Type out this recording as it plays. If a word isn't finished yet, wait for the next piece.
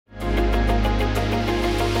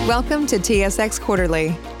Welcome to TSX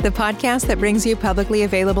Quarterly, the podcast that brings you publicly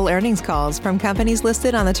available earnings calls from companies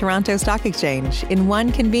listed on the Toronto Stock Exchange in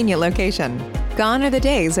one convenient location. Gone are the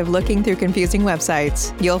days of looking through confusing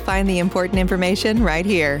websites. You'll find the important information right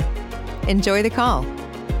here. Enjoy the call.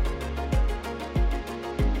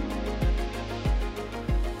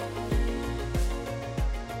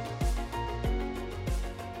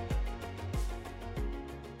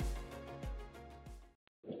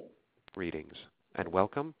 Greetings, and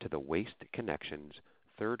welcome to the Waste Connections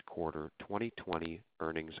third quarter 2020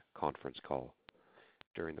 earnings conference call.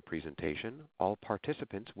 During the presentation, all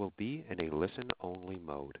participants will be in a listen-only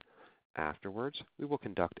mode. Afterwards, we will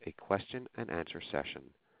conduct a question and answer session.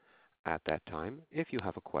 At that time, if you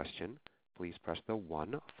have a question, please press the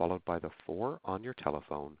 1 followed by the 4 on your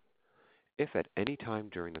telephone. If at any time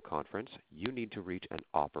during the conference you need to reach an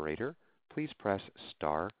operator, please press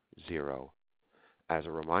star 0. As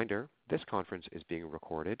a reminder, this conference is being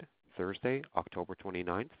recorded Thursday, October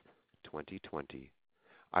 29th, 2020.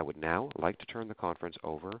 I would now like to turn the conference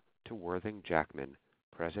over to Worthing Jackman,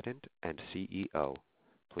 President and CEO.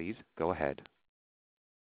 Please go ahead.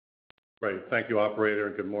 Great. Thank you, operator,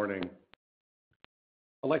 and good morning.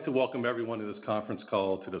 I'd like to welcome everyone to this conference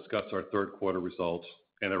call to discuss our third quarter results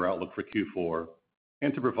and our outlook for Q4,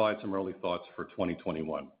 and to provide some early thoughts for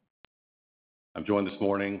 2021. I'm joined this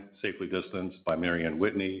morning, safely distanced, by Mary Ann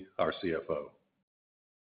Whitney, our CFO.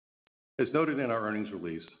 As noted in our earnings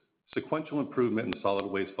release, sequential improvement in solid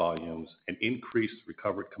waste volumes and increased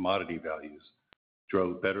recovered commodity values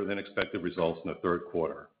drove better than expected results in the third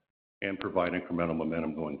quarter and provide incremental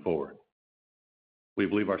momentum going forward. We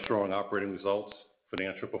believe our strong operating results,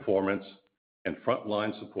 financial performance, and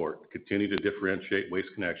frontline support continue to differentiate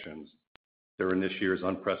Waste Connections during this year's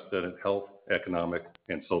unprecedented health, economic,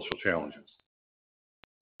 and social challenges.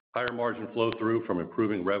 Higher margin flow through from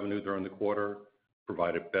improving revenue during the quarter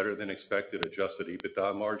provided better than expected adjusted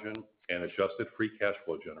EBITDA margin and adjusted free cash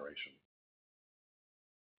flow generation.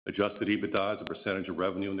 Adjusted EBITDA as a percentage of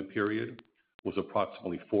revenue in the period was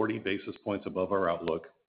approximately 40 basis points above our outlook,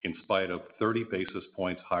 in spite of 30 basis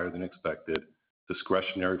points higher than expected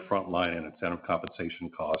discretionary frontline and incentive compensation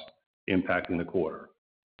costs impacting the quarter,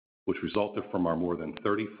 which resulted from our more than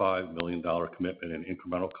 $35 million commitment in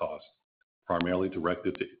incremental costs, primarily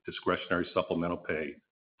directed to discretionary supplemental pay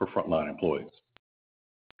for frontline employees.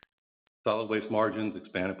 Solid waste margins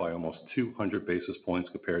expanded by almost 200 basis points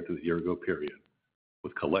compared to the year-ago period,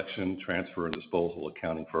 with collection, transfer, and disposal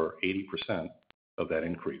accounting for 80% of that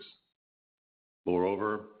increase.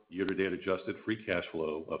 Moreover, year-to-date adjusted free cash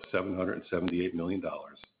flow of $778 million,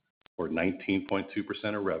 or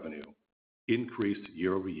 19.2% of revenue, increased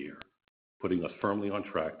year over year, putting us firmly on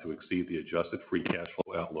track to exceed the adjusted free cash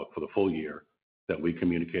flow outlook for the full year that we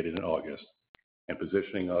communicated in August, and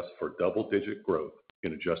positioning us for double-digit growth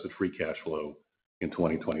in adjusted free cash flow in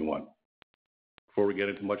 2021. Before we get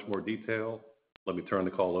into much more detail, let me turn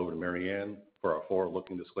the call over to Mary Ann for our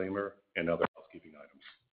forward-looking disclaimer and other housekeeping items.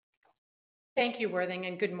 Thank you, Worthing,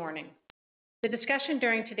 and good morning. The discussion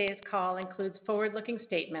during today's call includes forward-looking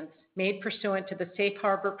statements made pursuant to the safe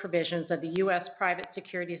harbor provisions of the U.S. Private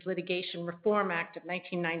Securities Litigation Reform Act of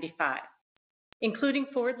 1995, including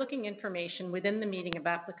forward-looking information within the meaning of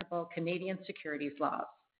applicable Canadian securities laws.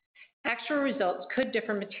 Actual results could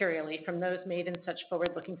differ materially from those made in such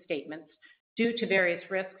forward-looking statements due to various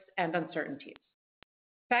risks and uncertainties.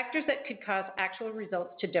 Factors that could cause actual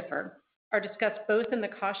results to differ are discussed both in the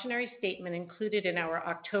cautionary statement included in our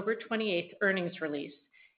October 28th earnings release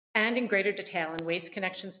and in greater detail in Waste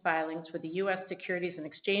Connections filings with the U.S. Securities and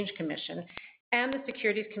Exchange Commission and the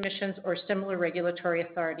Securities Commissions or similar regulatory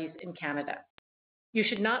authorities in Canada. You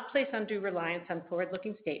should not place undue reliance on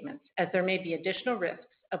forward-looking statements, as there may be additional risks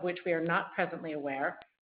of which we are not presently aware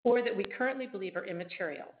or that we currently believe are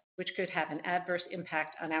immaterial, which could have an adverse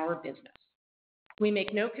impact on our business. We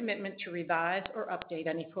make no commitment to revise or update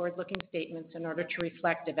any forward-looking statements in order to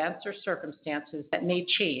reflect events or circumstances that may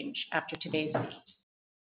change after today's meeting.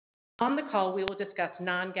 On the call, we will discuss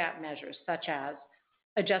non-GAAP measures such as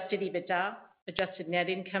adjusted EBITDA, adjusted net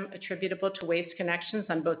income attributable to Waste Connections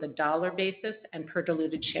on both a dollar basis and per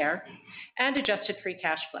diluted share, and adjusted free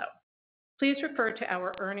cash flow. Please refer to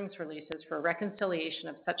our earnings releases for a reconciliation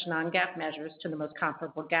of such non-GAAP measures to the most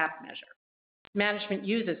comparable GAAP measure. Management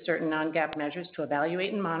uses certain non-GAAP measures to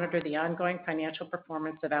evaluate and monitor the ongoing financial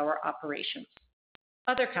performance of our operations.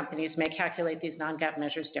 Other companies may calculate these non-GAAP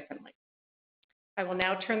measures differently. I will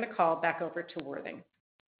now turn the call back over to Worthing.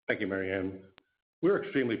 Thank you, Mary Ann. We're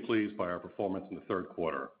extremely pleased by our performance in the third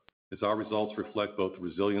quarter, as our results reflect both the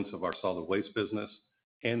resilience of our solid waste business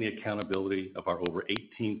and the accountability of our over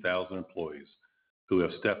 18,000 employees who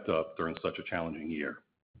have stepped up during such a challenging year.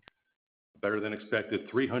 better than expected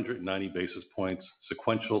 390 basis points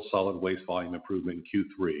sequential solid waste volume improvement in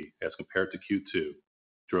Q3 as compared to Q2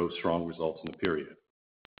 drove strong results in the period.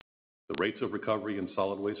 The rates of recovery in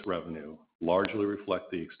solid waste revenue largely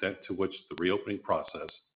reflect the extent to which the reopening process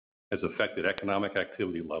has affected economic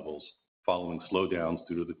activity levels following slowdowns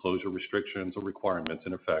due to the closure restrictions or requirements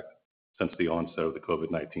in effect since the onset of the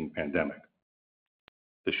COVID-19 pandemic.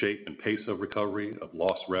 The shape and pace of recovery of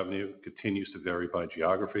lost revenue continues to vary by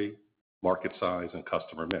geography, market size, and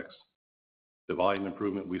customer mix. The volume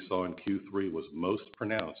improvement we saw in Q3 was most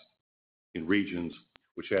pronounced in regions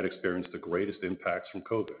which had experienced the greatest impacts from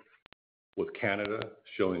COVID, with Canada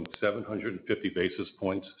showing 750 basis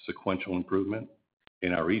points sequential improvement,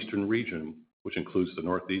 in our eastern region, which includes the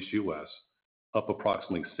Northeast U.S., up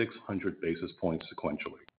approximately 600 basis points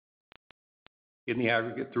sequentially. In the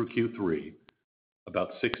aggregate through Q3,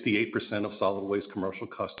 about 68% of solid waste commercial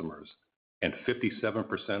customers and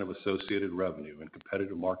 57% of associated revenue in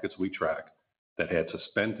competitive markets we track that had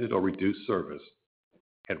suspended or reduced service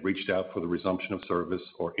had reached out for the resumption of service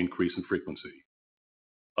or increase in frequency,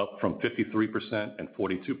 up from 53% and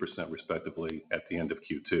 42% respectively at the end of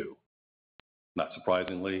Q2. Not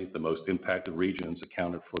surprisingly, the most impacted regions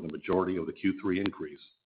accounted for the majority of the Q3 increase,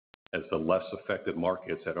 as the less affected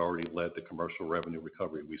markets had already led the commercial revenue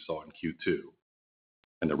recovery we saw in Q2.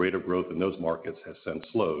 And the rate of growth in those markets has since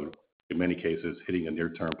slowed, in many cases hitting a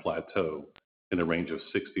near-term plateau in the range of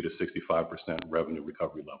 60 to 65% revenue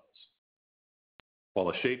recovery levels. While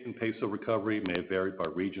the shape and pace of recovery may have varied by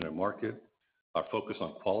region and market, our focus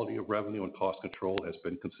on quality of revenue and cost control has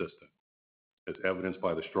been consistent, as evidenced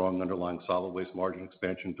by the strong underlying solid waste margin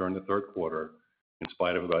expansion during the third quarter, in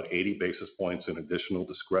spite of about 80 basis points in additional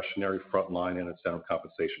discretionary frontline and incentive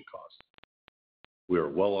compensation costs. We are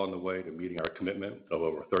well on the way to meeting our commitment of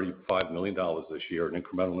over $35 million this year in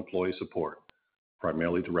incremental employee support,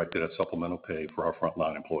 primarily directed at supplemental pay for our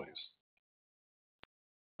frontline employees.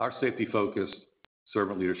 Our safety-focused,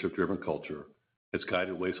 servant leadership-driven culture has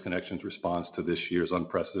guided Waste Connections' response to this year's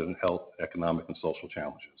unprecedented health, economic, and social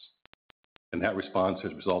challenges. And that response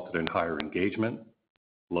has resulted in higher engagement,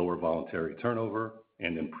 lower voluntary turnover,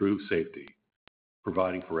 and improved safety,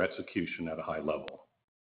 providing for execution at a high level.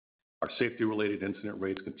 Our safety-related incident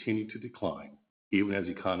rates continue to decline, even as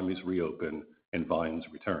economies reopen and volumes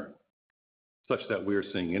return, such that we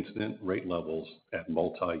are seeing incident rate levels at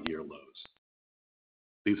multi-year lows.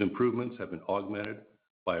 These improvements have been augmented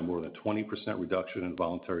by a more than 20% reduction in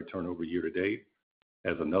voluntary turnover year to date,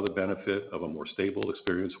 as another benefit of a more stable,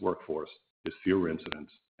 experienced workforce is fewer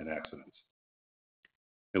incidents and accidents.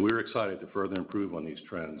 And we're excited to further improve on these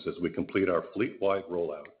trends as we complete our fleet-wide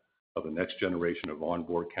rollout of the next generation of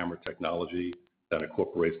onboard camera technology that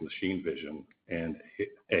incorporates machine vision and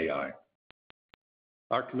AI.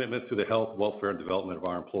 Our commitment to the health, welfare, and development of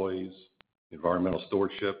our employees, environmental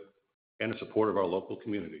stewardship, and the support of our local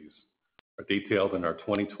communities are detailed in our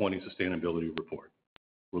 2020 sustainability report,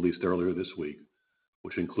 released earlier this week,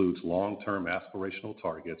 which includes long-term aspirational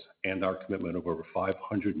targets and our commitment of over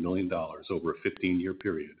 $500 million over a 15-year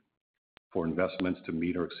period for investments to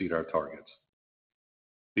meet or exceed our targets.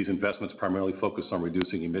 These investments primarily focus on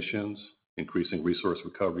reducing emissions, increasing resource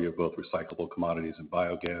recovery of both recyclable commodities and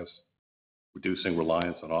biogas, reducing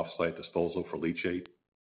reliance on off-site disposal for leachate,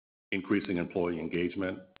 increasing employee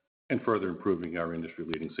engagement, and further improving our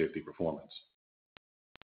industry-leading safety performance.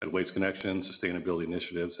 At Waste Connections, sustainability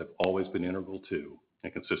initiatives have always been integral to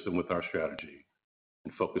and consistent with our strategy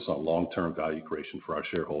and focus on long-term value creation for our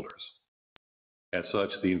shareholders. As such,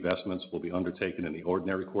 the investments will be undertaken in the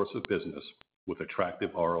ordinary course of business with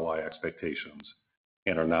attractive ROI expectations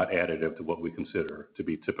and are not additive to what we consider to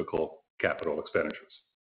be typical capital expenditures.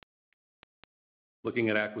 Looking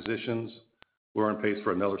at acquisitions, we're on pace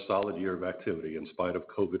for another solid year of activity in spite of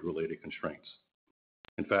COVID-related constraints.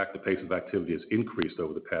 In fact, the pace of activity has increased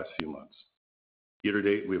over the past few months. Year to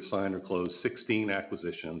date, we have signed or closed 16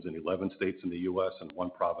 acquisitions in 11 states in the U.S. and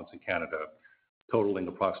 1 province in Canada, totaling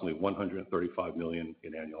approximately $135 million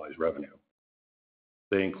in annualized revenue.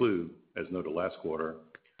 They include, as noted last quarter,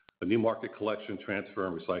 a new market collection, transfer,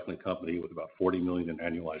 and recycling company with about $40 million in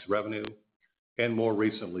annualized revenue, and more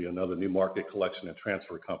recently, another new market collection and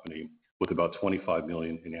transfer company with about $25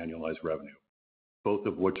 million in annualized revenue, both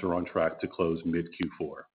of which are on track to close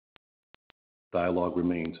mid-Q4. Dialogue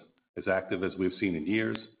remains as active as we've seen in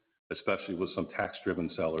years, especially with some tax-driven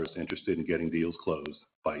sellers interested in getting deals closed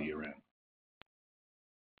by year-end.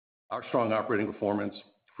 Our strong operating performance,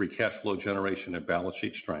 free cash flow generation, and balance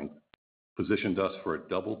sheet strength positioned us for a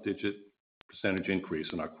double-digit percentage increase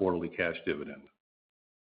in our quarterly cash dividend.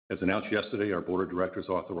 As announced yesterday, our board of directors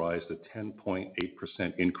authorized a 10.8%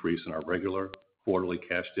 increase in our regular quarterly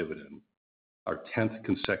cash dividend our 10th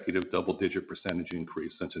consecutive double-digit percentage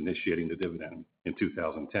increase since initiating the dividend in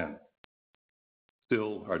 2010.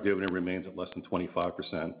 Still, our dividend remains at less than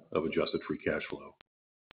 25% of adjusted free cash flow.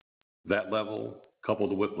 That level,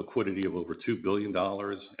 coupled with liquidity of over $2 billion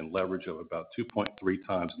and leverage of about 2.3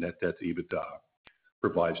 times net debt to EBITDA,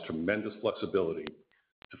 provides tremendous flexibility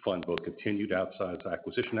to fund both continued outsized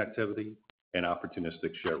acquisition activity and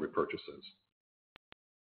opportunistic share repurchases.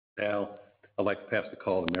 Now, I'd like to pass the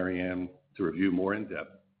call to Mary Ann to review more in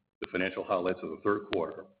depth the financial highlights of the third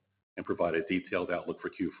quarter and provide a detailed outlook for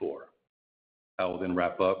Q4. I will then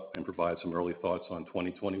wrap up and provide some early thoughts on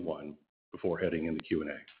 2021 before heading into Q&A.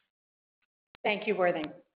 Thank you, Worthing.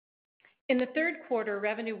 In the third quarter,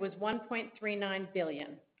 revenue was $1.39 billion,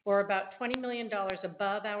 or about $20 million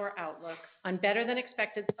above our outlook on better than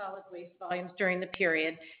expected solid waste volumes during the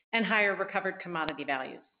period and higher recovered commodity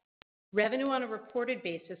values. Revenue on a reported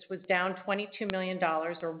basis was down $22 million,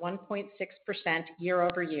 or 1.6% year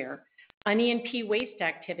over year, on E&P waste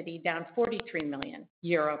activity down $43 million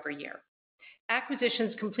year over year.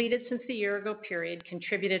 Acquisitions completed since the year-ago period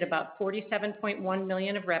contributed about $47.1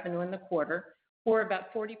 million of revenue in the quarter, or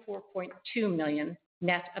about $44.2 million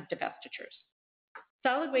net of divestitures.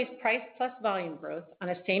 Solid waste price plus volume growth on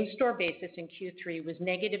a same-store basis in Q3 was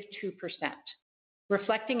negative 2%,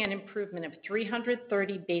 reflecting an improvement of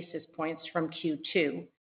 330 basis points from Q2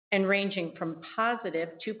 and ranging from positive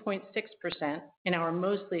 2.6% in our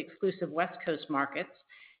mostly exclusive West Coast markets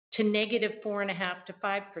to negative 4.5% to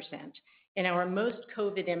 5% in our most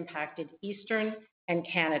COVID-impacted Eastern and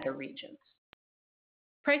Canada regions.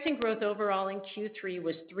 Pricing growth overall in Q3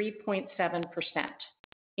 was 3.7%,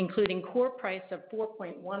 including core price of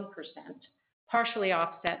 4.1%, partially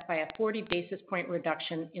offset by a 40 basis point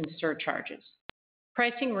reduction in surcharges.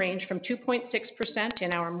 Pricing ranged from 2.6%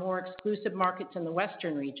 in our more exclusive markets in the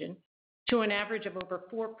Western region to an average of over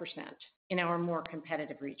 4% in our more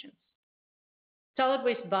competitive regions. Solid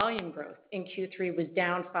waste volume growth in Q3 was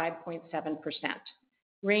down 5.7%,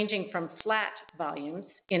 ranging from flat volumes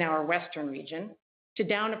in our Western region to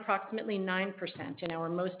down approximately 9% in our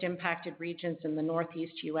most impacted regions in the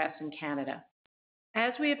Northeast U.S. and Canada.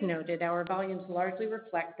 As we have noted, our volumes largely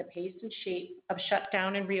reflect the pace and shape of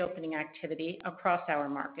shutdown and reopening activity across our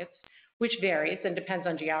markets, which varies and depends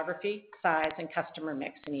on geography, size, and customer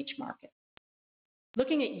mix in each market.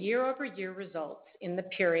 Looking at year-over-year results in the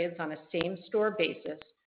periods on a same-store basis,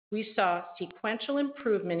 we saw sequential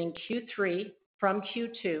improvement in Q3 from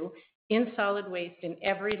Q2 in solid waste in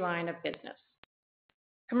every line of business.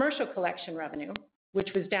 Commercial collection revenue, which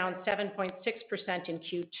was down 7.6% in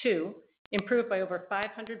Q2, improved by over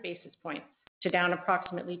 500 basis points to down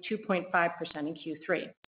approximately 2.5% in Q3.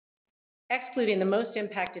 Excluding the most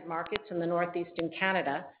impacted markets in the Northeast and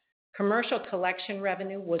Canada, commercial collection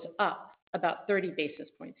revenue was up about 30 basis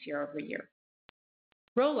points year over year.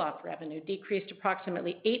 Roll-off revenue decreased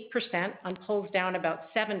approximately 8% on pulls down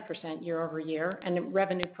about 7% year over year, and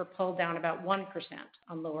revenue per pull down about 1%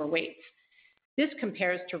 on lower weights. This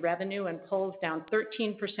compares to revenue and pulls down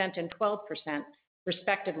 13% and 12%,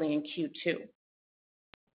 respectively, in Q2.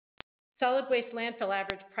 Solid waste landfill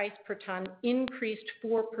average price per ton increased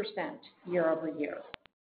 4% year over year,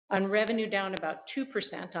 on revenue down about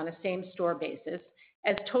 2% on a same-store basis,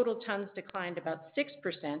 as total tons declined about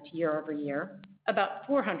 6% year over year, about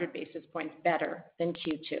 400 basis points better than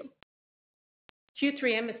Q2. Q3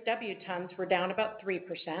 MSW tons were down about 3%,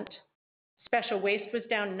 special waste was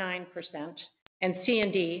down 9%, and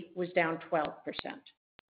C&D was down 12%.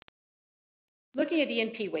 Looking at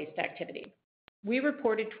E&P waste activity, we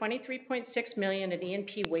reported $23.6 million in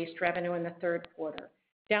E&P waste revenue in the third quarter,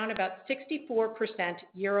 down about 64%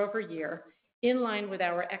 year over year, in line with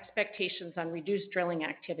our expectations on reduced drilling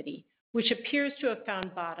activity, which appears to have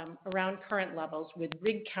found bottom around current levels with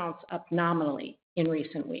rig counts up nominally in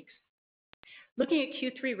recent weeks. Looking at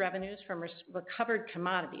Q3 revenues from recovered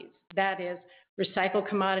commodities, that is, recycled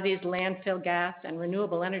commodities, landfill gas, and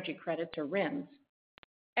renewable energy credits or RINs,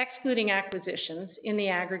 excluding acquisitions, in the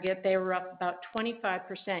aggregate they were up about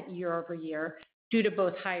 25% year over year due to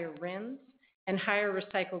both higher RINs and higher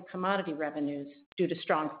recycled commodity revenues due to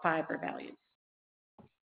strong fiber values.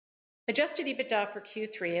 Adjusted EBITDA for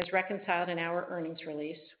Q3, as reconciled in our earnings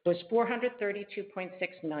release, was $432.6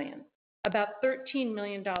 million, about $13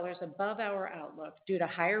 million above our outlook due to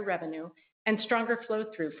higher revenue and stronger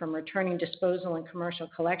flow-through from returning disposal and commercial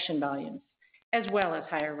collection volumes, as well as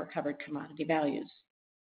higher recovered commodity values.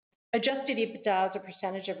 Adjusted EBITDA as a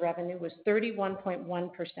percentage of revenue was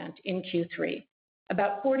 31.1% in Q3,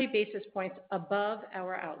 about 40 basis points above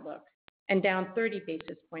our outlook and down 30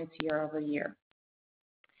 basis points year over year.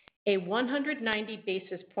 A 190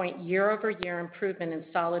 basis point year over year improvement in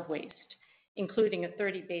solid waste including a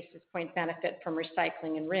 30 basis point benefit from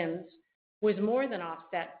recycling and RINs, was more than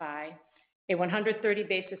offset by a 130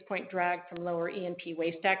 basis point drag from lower E&P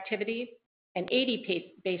waste activity, an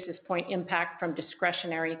 80 basis point impact from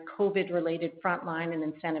discretionary COVID-related frontline and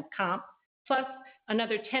incentive comp, plus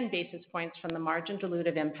another 10 basis points from the margin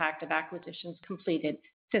dilutive impact of acquisitions completed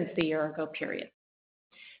since the year-ago period.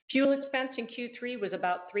 Fuel expense in Q3 was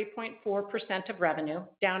about 3.4% of revenue,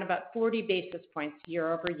 down about 40 basis points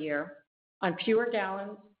year over year, on fewer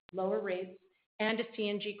gallons, lower rates, and a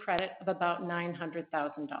CNG credit of about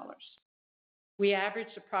 $900,000. We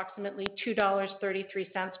averaged approximately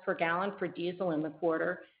 $2.33 per gallon for diesel in the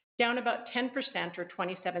quarter, down about 10% or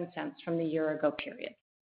 27 cents from the year-ago period.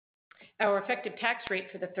 Our effective tax rate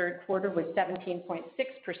for the third quarter was 17.6%,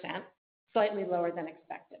 slightly lower than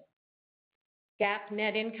expected. GAAP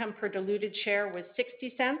net income per diluted share was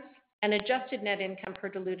 60 cents, and adjusted net income per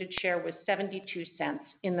diluted share was 72 cents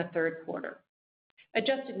in the third quarter.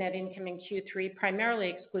 Adjusted net income in Q3 primarily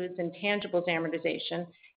excludes intangibles amortization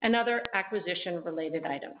and other acquisition-related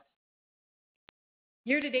items.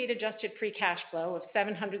 Year-to-date adjusted free cash flow of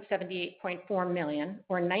 $778.4 million,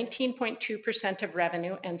 or 19.2% of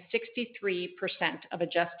revenue and 63% of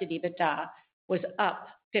adjusted EBITDA, was up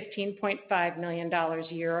 $15.5 million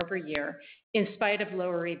year over year in spite of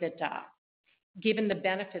lower EBITDA, given the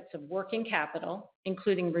benefits of working capital,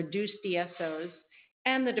 including reduced DSOs,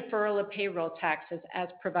 and the deferral of payroll taxes as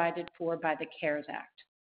provided for by the CARES Act.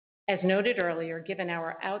 As noted earlier, given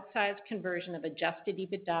our outsized conversion of adjusted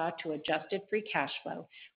EBITDA to adjusted free cash flow,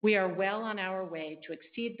 we are well on our way to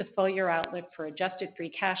exceed the full-year outlook for adjusted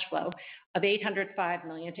free cash flow of $805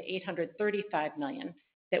 million to $835 million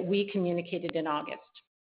that we communicated in August.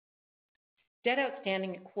 Debt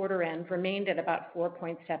outstanding at quarter end remained at about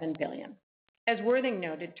 $4.7 billion. As Worthing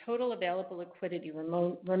noted, total available liquidity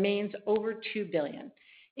remains over $2 billion,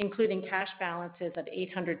 including cash balances of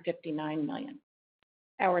 $859 million.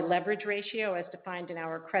 Our leverage ratio, as defined in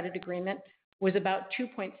our credit agreement, was about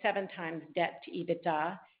 2.7 times debt to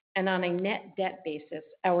EBITDA, and on a net debt basis,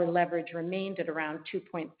 our leverage remained at around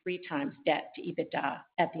 2.3 times debt to EBITDA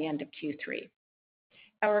at the end of Q3.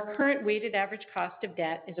 Our current weighted average cost of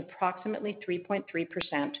debt is approximately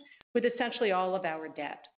 3.3%, with essentially all of our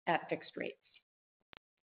debt at fixed rates.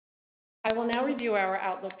 I will now review our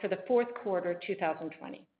outlook for the fourth quarter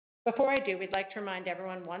 2020. Before I do, we'd like to remind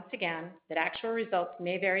everyone once again that actual results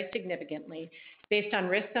may vary significantly based on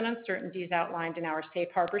risks and uncertainties outlined in our safe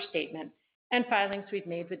harbor statement and filings we've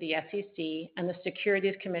made with the SEC and the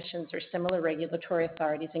securities commissions or similar regulatory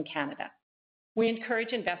authorities in Canada. We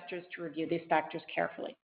encourage investors to review these factors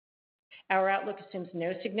carefully. Our outlook assumes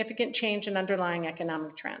no significant change in underlying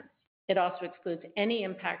economic trends. It also excludes any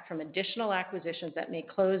impact from additional acquisitions that may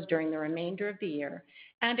close during the remainder of the year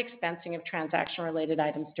and expensing of transaction-related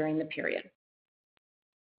items during the period.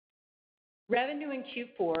 Revenue in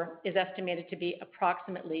Q4 is estimated to be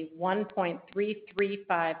approximately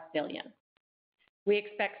 $1.335 billion. We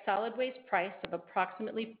expect solid waste price of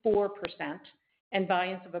approximately 4% and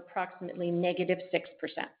volumes of approximately negative 6%.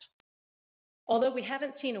 Although we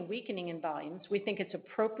haven't seen a weakening in volumes, we think it's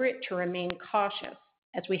appropriate to remain cautious,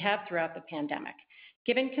 as we have throughout the pandemic,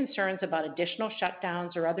 given concerns about additional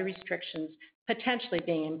shutdowns or other restrictions potentially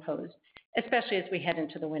being imposed, especially as we head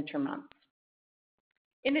into the winter months.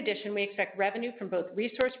 In addition, we expect revenue from both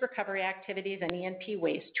resource recovery activities and E&P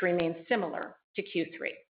waste to remain similar to Q3.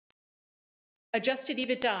 Adjusted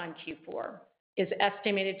EBITDA in Q4 is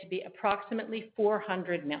estimated to be approximately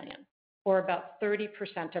 $400 million, or about 30%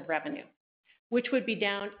 of revenue, which would be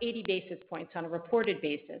down 80 basis points on a reported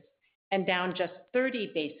basis and down just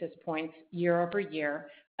 30 basis points year over year,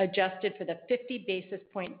 adjusted for the 50 basis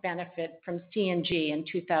point benefit from CNG in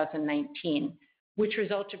 2019, which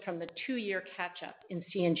resulted from the 2-year catch-up in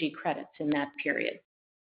CNG credits in that period.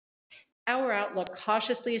 Our outlook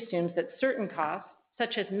cautiously assumes that certain costs,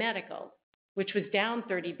 such as medical, which was down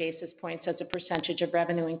 30 basis points as a percentage of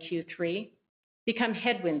revenue in Q3, become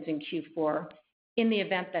headwinds in Q4 in the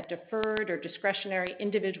event that deferred or discretionary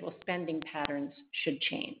individual spending patterns should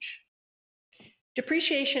change.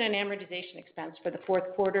 Depreciation and amortization expense for the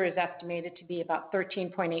fourth quarter is estimated to be about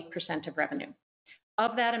 13.8% of revenue.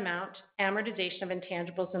 Of that amount, amortization of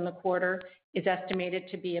intangibles in the quarter is estimated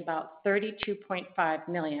to be about $32.5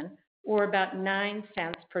 million, or about 9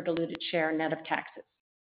 cents per diluted share net of taxes.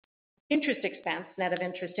 Interest expense, net of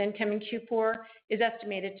interest income in Q4, is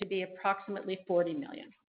estimated to be approximately $40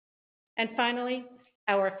 million. And finally,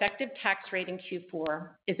 our effective tax rate in Q4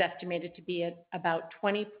 is estimated to be at about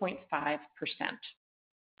 20.5%.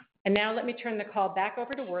 And now let me turn the call back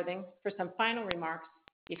over to Worthing for some final remarks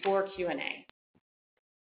before Q&A.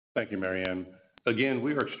 Thank you, Mary Ann. Again,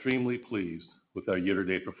 we are extremely pleased with our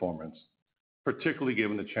year-to-date performance, particularly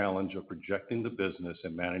given the challenge of projecting the business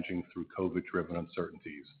and managing through COVID-driven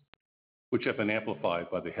uncertainties, which have been amplified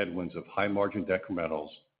by the headwinds of high margin decrementals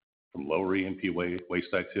from lower E&P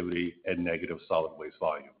waste activity and negative solid waste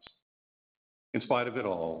volumes. In spite of it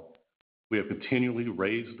all, we have continually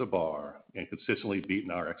raised the bar and consistently beaten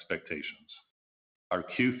our expectations. Our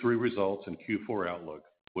Q3 results and Q4 outlook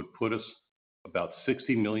would put us about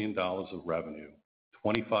 $60 million of revenue,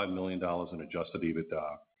 $25 million in adjusted EBITDA,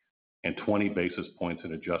 and 20 basis points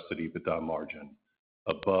in adjusted EBITDA margin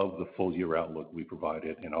above the full year outlook we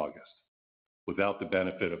provided in August, without the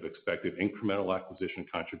benefit of expected incremental acquisition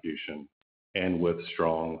contribution and with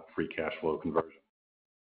strong free cash flow conversion.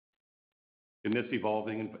 In this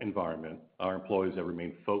evolving environment, our employees have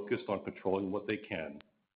remained focused on controlling what they can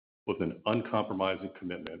with an uncompromising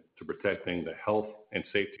commitment to protecting the health and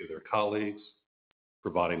safety of their colleagues,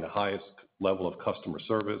 providing the highest level of customer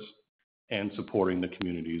service, and supporting the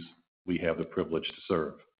communities we have the privilege to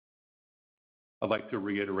serve. I'd like to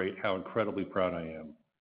reiterate how incredibly proud I am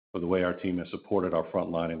for the way our team has supported our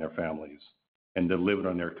frontline and their families and delivered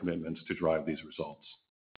on their commitments to drive these results.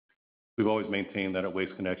 We've always maintained that at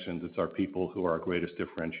Waste Connections, it's our people who are our greatest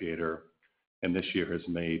differentiator, and this year has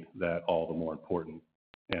made that all the more important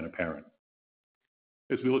and apparent.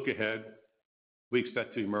 As we look ahead, we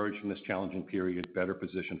expect to emerge from this challenging period better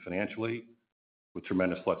positioned financially, with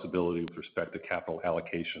tremendous flexibility with respect to capital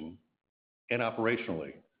allocation, and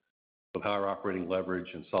operationally, with higher operating leverage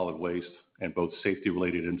and solid waste and both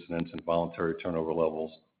safety-related incidents and voluntary turnover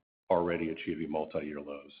levels already achieving multi-year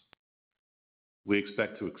lows. We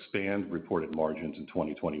expect to expand reported margins in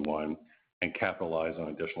 2021 and capitalize on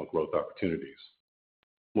additional growth opportunities.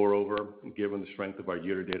 Moreover, given the strength of our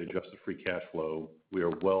year-to-date adjusted free cash flow, we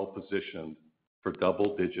are well positioned for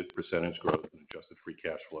double-digit percentage growth in adjusted free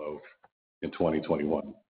cash flow in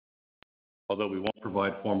 2021. Although we won't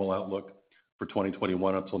provide formal outlook for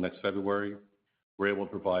 2021 until next February, we're able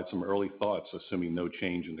to provide some early thoughts, assuming no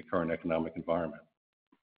change in the current economic environment.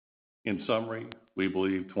 In summary, we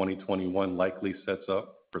believe 2021 likely sets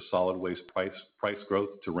up for solid waste price growth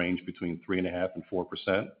to range between 3.5% and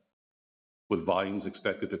 4%, with volumes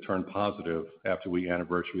expected to turn positive after we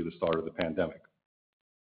anniversary the start of the pandemic.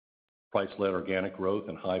 Price-led organic growth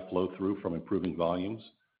and high flow-through from improving volumes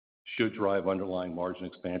should drive underlying margin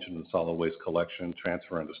expansion in solid waste collection,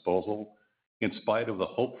 transfer, and disposal, in spite of the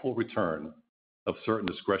hopeful return of certain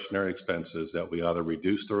discretionary expenses that we either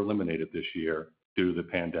reduced or eliminated this year due to the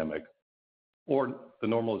pandemic, or the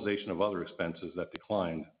normalization of other expenses that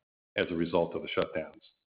declined as a result of the shutdowns.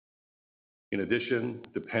 In addition,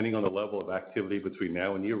 depending on the level of activity between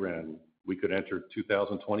now and year-end, we could enter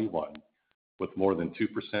 2021 with more than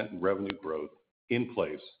 2% in revenue growth in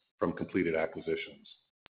place from completed acquisitions.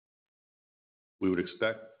 We would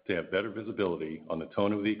expect to have better visibility on the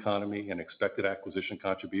tone of the economy and expected acquisition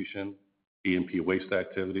contribution, E&P waste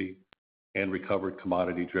activity, and recovered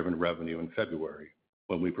commodity-driven revenue in February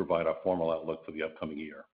when we provide our formal outlook for the upcoming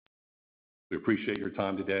year. We appreciate your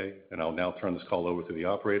time today, and I'll now turn this call over to the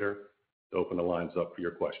operator to open the lines up for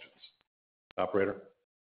your questions. Operator?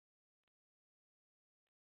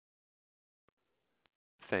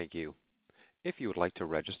 Thank you. If you would like to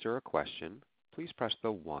register a question, please press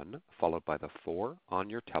the 1 followed by the 4 on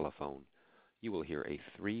your telephone. You will hear a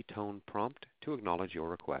 3-tone prompt to acknowledge your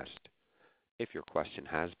request. If your question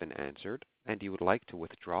has been answered and you would like to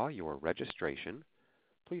withdraw your registration,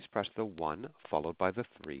 please press the 1 followed by the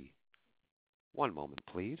 3. One moment,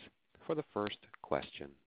 please, for the first question.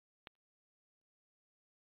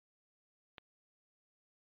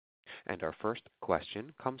 And our first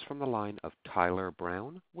question comes from the line of Tyler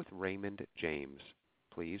Brown with Raymond James.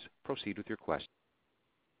 Please proceed with your question.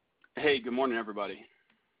 Hey, good morning, everybody.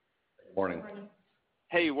 Good morning.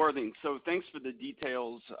 Hey, Worthing. So thanks for the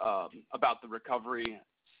details about the recovery.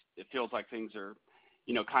 It feels like things are,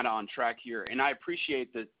 kind of on track here. And I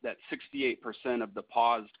appreciate that 68% of the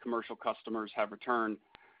paused commercial customers have returned.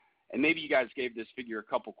 And maybe you guys gave this figure a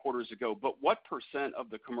couple quarters ago, but what % of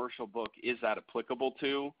the commercial book is that applicable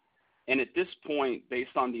to? And at this point,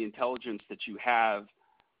 based on the intelligence that you have,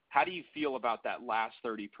 how do you feel about that last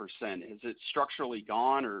 30%? Is it structurally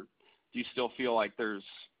gone, or do you still feel like there's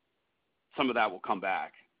some of that will come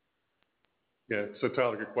back? Yeah, so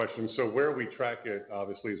Tyler, good question. So where we track it,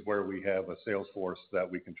 obviously, is where we have a sales force that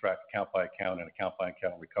we can track account by account and account by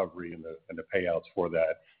account recovery and the payouts for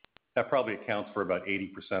that. That probably accounts for about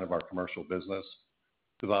 80% of our commercial business.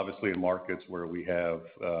 Because obviously in markets where we have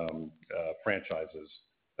franchises,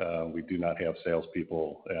 we do not have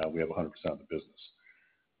salespeople. We have 100% of the business.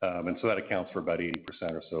 And so that accounts for about 80%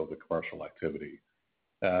 or so of the commercial activity.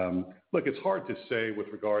 Look, it's hard to say with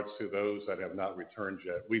regards to those that have not returned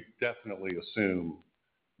yet. We definitely assume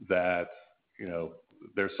that,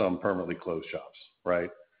 there's some permanently closed shops, right?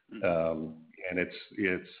 And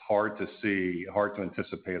it's hard to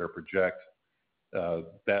anticipate or project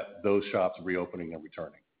that those shops reopening and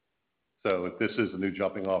returning. So if this is a new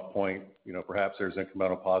jumping off point, perhaps there's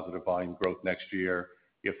incremental positive volume growth next year.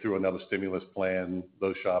 If through another stimulus plan,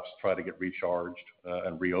 those shops try to get recharged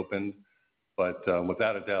and reopened. But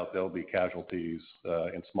without a doubt, there'll be casualties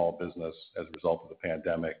in small business as a result of the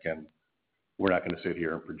pandemic. And we're not going to sit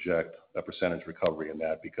here and project a percentage recovery in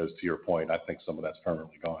that because, to your point, I think some of that's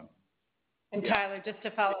permanently gone. And Tyler, just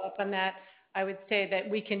to follow up on that, I would say that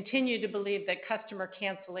we continue to believe that customer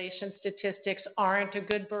cancellation statistics aren't a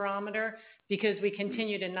good barometer because we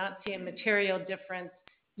continue to not see a material difference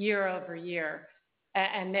year over year.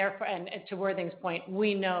 And therefore, and to Worthing's point,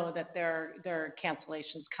 we know that there are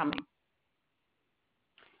cancellations coming.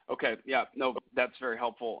 Okay, yeah, no, that's very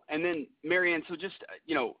helpful. And then, Mary Ann, so just,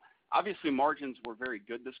 obviously margins were very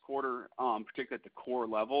good this quarter, particularly at the core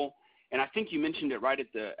level. And I think you mentioned it right at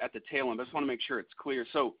the tail end, but I just want to make sure it's clear.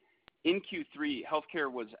 So in Q3, healthcare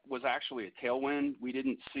was actually a tailwind. We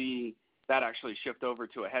didn't see that actually shift over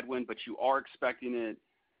to a headwind, but you are expecting it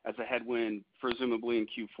as a headwind, presumably in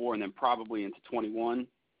Q4 and then probably into 21.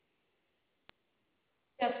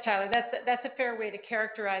 Yes, Tyler, that's a fair way to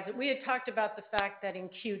characterize it. We had talked about the fact that in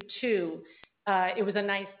Q2, it was a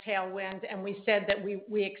nice tailwind, and we said that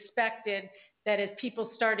we expected that as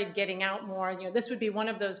people started getting out more, this would be one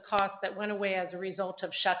of those costs that went away as a result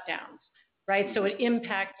of shutdowns, right? So it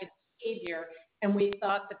impacted behavior, and we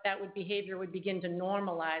thought that behavior would begin to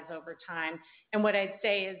normalize over time. And what I'd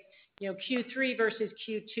say is, Q3 versus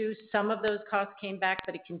Q2, some of those costs came back,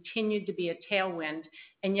 but it continued to be a tailwind.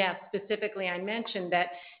 And yes, specifically, I mentioned that,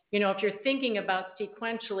 if you're thinking about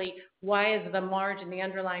sequentially, why is the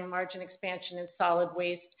underlying margin expansion in solid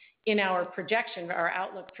waste in our projection, our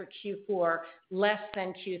outlook for Q4, less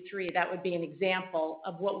than Q3? That would be an example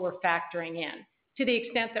of what we're factoring in. To the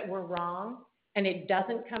extent that we're wrong and it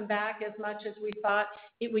doesn't come back as much as we thought,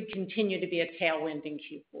 it would continue to be a tailwind in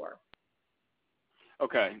Q4.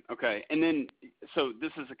 Okay. And then, so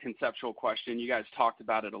this is a conceptual question. You guys talked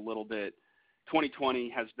about it a little bit. 2020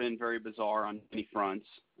 has been very bizarre on many fronts.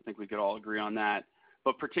 I think we could all agree on that.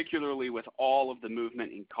 But particularly with all of the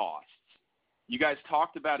movement in costs. You guys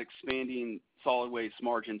talked about expanding solid waste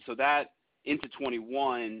margin. So that into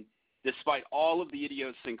 21, despite all of the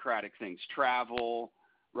idiosyncratic things, travel,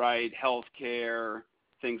 right, healthcare,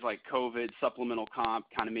 things like COVID, supplemental comp,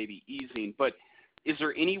 kind of maybe easing. But is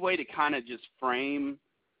there any way to kind of just frame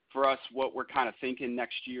for us what we're kind of thinking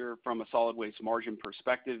next year from a solid waste margin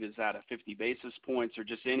perspective? Is that a 50 basis points or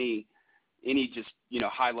just any just,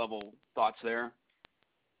 high level thoughts there?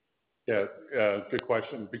 Yeah, good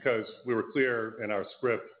question, because we were clear in our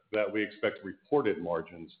script that we expect reported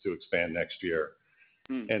margins to expand next year.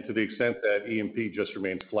 And to the extent that E&P just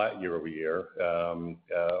remains flat year over year,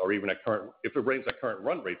 or even if it remains at current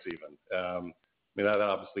run rates even, that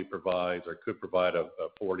obviously provides or could provide a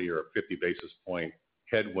 40 or a 50 basis point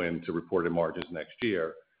headwind to reported margins next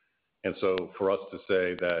year. And so for us to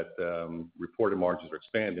say that reported margins are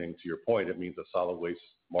expanding, to your point, it means that solid waste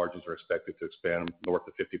margins are expected to expand north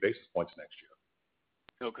of 50 basis points next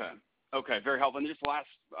year. Okay, very helpful. And just last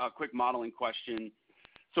quick modeling question.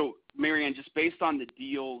 So, Mary Ann, just based on the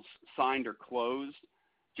deals signed or closed,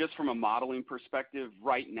 just from a modeling perspective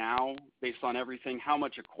right now, based on everything, how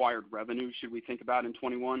much acquired revenue should we think about in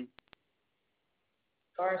 21?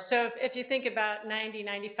 Sure. So if you think about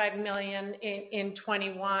 $95 million in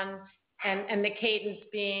 21 and the cadence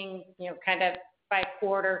being, kind of by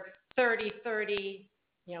quarter, 30-30,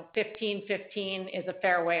 15-15 is a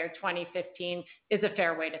fair way, or 20-15 is a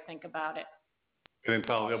fair way to think about it. And then,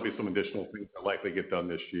 Tyler, there'll be some additional things that likely get done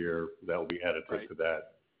this year that will be added to that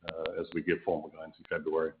as we give formal guidance in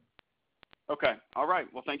February. Okay. All right.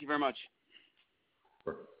 Well, thank you very much.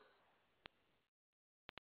 Sure.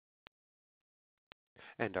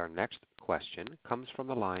 And our next question comes from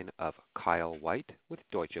the line of Kyle White with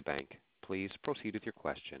Deutsche Bank. Please proceed with your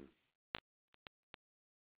question.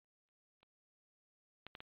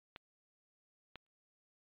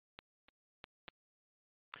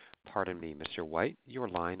 Pardon me, Mr. White, your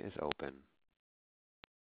line is open.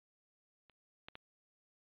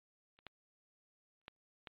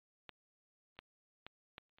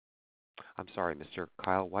 I'm sorry, Mr.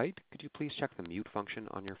 Kyle White, could you please check the mute function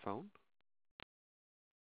on your phone?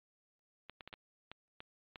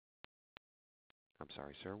 I'm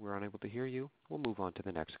sorry, sir, we're unable to hear you. We'll move on to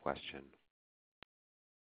the next question.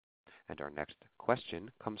 And our next question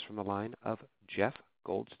comes from the line of Jeff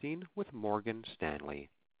Goldstein with Morgan Stanley.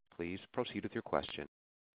 Please proceed with your question.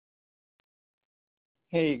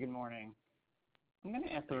 Hey, good morning. I'm going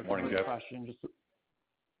to ask the recovery Jeff. question.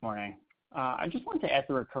 Morning. I just wanted to ask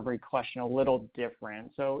the recovery question a little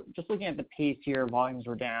different. So just looking at the pace here, volumes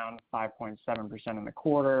were down 5.7% in the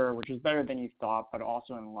quarter, which is better than you thought, but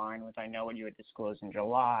also in line with, I know, what you had disclosed in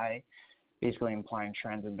July, basically implying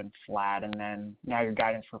trends have been flat, and then now your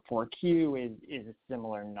guidance for 4Q is a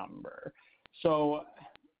similar number. So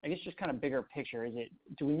I guess just kind of bigger picture,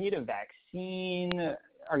 do we need a vaccine?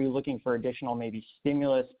 Are you looking for additional maybe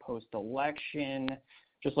stimulus post-election?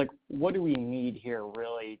 Just like, what do we need here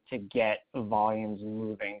really to get volumes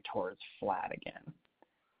moving towards flat again?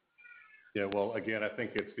 Yeah, well, again, I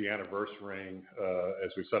think it's the anniversarying,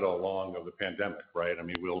 as we said all along, of the pandemic, right? I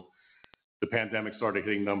mean, the pandemic started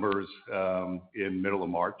hitting numbers in middle of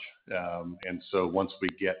March, and so once we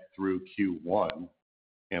get through Q1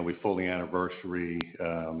 and we fully anniversary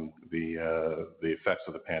the effects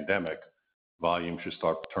of the pandemic, volume should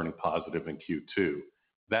start turning positive in Q2.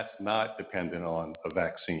 That's not dependent on a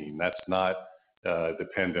vaccine. That's not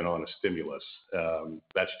dependent on a stimulus.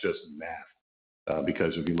 That's just math.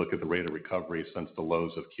 Because if you look at the rate of recovery since the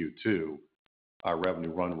lows of Q2, our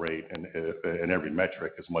revenue run rate and every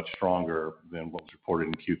metric is much stronger than what was reported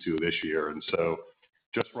in Q2 this year. And so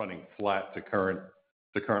just running flat to current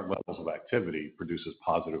levels of activity produces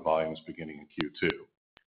positive volumes beginning in Q2.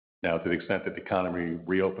 Now, to the extent that the economy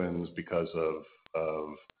reopens because of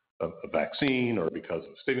a vaccine or because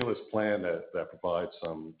of a stimulus plan that provides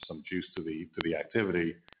some juice to the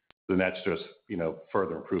activity, then that's just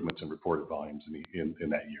further improvements in reported volumes in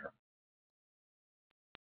that year.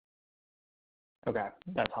 Okay,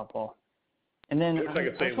 that's helpful. And then I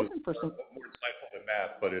could say it was for some more insightful than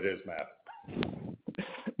math, but it is math.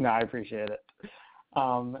 No, I appreciate it.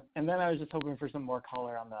 And then I was just hoping for some more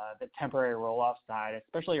color on the temporary roll-off side,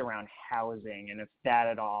 especially around housing, and if that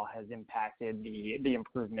at all has impacted the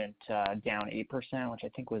improvement down 8%, which I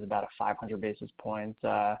think was about a 500 basis points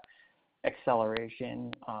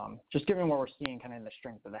acceleration. Just given what we're seeing kind of in the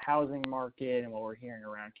strength of the housing market and what we're hearing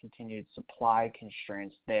around continued supply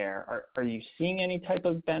constraints there, are you seeing any type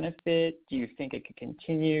of benefit? Do you think it could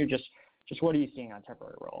continue? Just what are you seeing on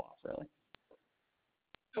temporary roll-off, really?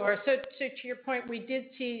 Sure. So to your point, we did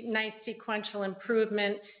see nice sequential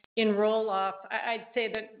improvement in roll-off. I'd say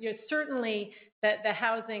that certainly that the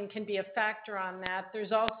housing can be a factor on that.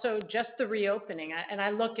 There's also just the reopening. And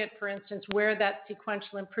I look at, for instance, where that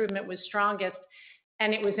sequential improvement was strongest,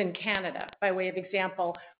 and it was in Canada, by way of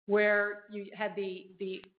example, where you had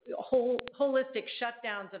the whole holistic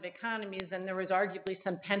shutdowns of economies, and there was arguably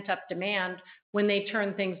some pent-up demand when they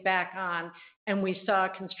turned things back on, and we saw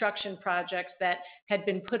construction projects that had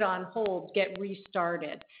been put on hold get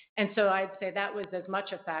restarted. And so I'd say that was as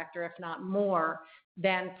much a factor, if not more,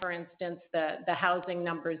 than, for instance, the housing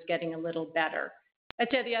numbers getting a little better. I'd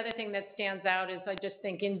say the other thing that stands out is I just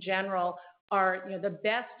think in general are the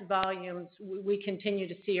best volumes we continue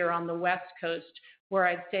to see are on the West Coast, where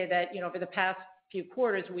I'd say that over the past few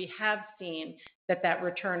quarters we have seen that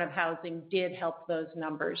return of housing did help those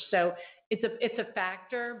numbers. So it's a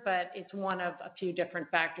factor, but it's one of a few different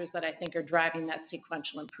factors that I think are driving that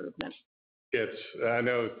sequential improvement. I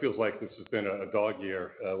know it feels like this has been a dog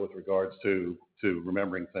year with regards to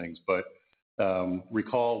remembering things, but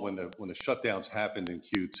recall when the shutdowns happened in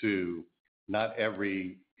Q2, not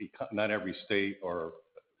every state or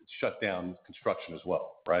shut down construction as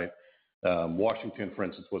well, right? Washington, for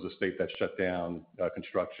instance, was a state that shut down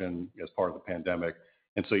construction as part of the pandemic.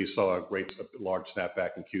 And so you saw a large snapback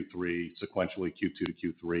in Q3, sequentially Q2 to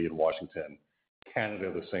Q3 in Washington.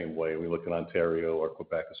 Canada the same way. We look at Ontario or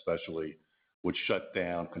Quebec especially, which shut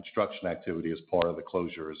down construction activity as part of the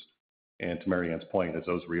closures. And to Mary Ann's point, as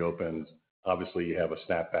those reopened, obviously you have a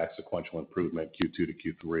snapback sequential improvement Q2 to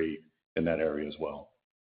Q3 in that area as well.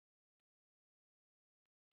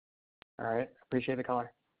 All right. Appreciate the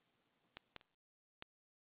color.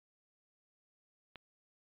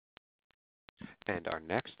 And our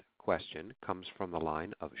next question comes from the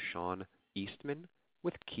line of Sean Eastman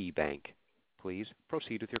with KeyBank. Please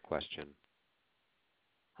proceed with your question.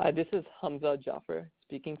 Hi, this is Hamza Jaffer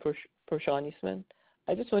speaking for Sean Eastman.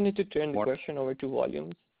 I just wanted to turn the question over to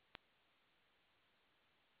volumes.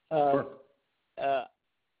 Sure.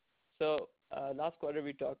 So last quarter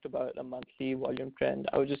we talked about a monthly volume trend.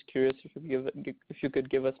 I was just curious if you could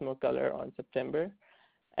give us more color on September.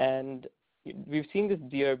 And we've seen this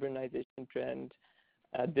deurbanization trend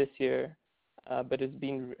this year, but it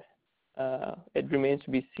remains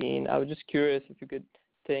to be seen. I was just curious if you could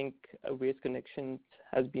think Waste Connections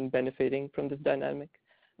has been benefiting from this dynamic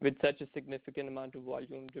with such a significant amount of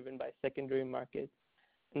volume driven by secondary markets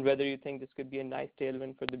and whether you think this could be a nice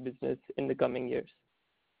tailwind for the business in the coming years.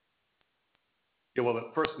 Yeah, well,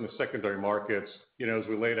 the first and the secondary markets, as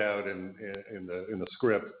we laid out in the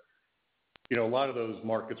script, a lot of those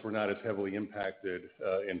markets were not as heavily impacted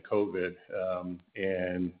in COVID,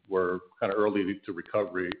 and were kind of early to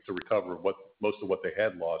recover most of what they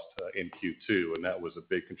had lost in Q2, and that was a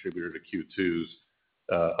big contributor to Q2's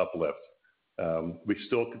uplift. We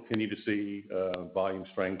still continue to see volume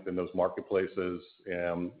strength in those marketplaces,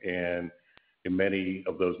 and in many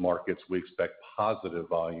of those markets, we expect positive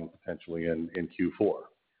volume potentially in Q4.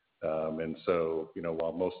 And so,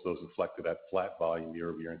 while most of those reflected that flat volume year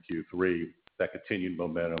over year in Q3, that continued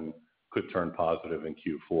momentum could turn positive in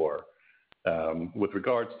Q4. With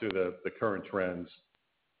regards to the current trends,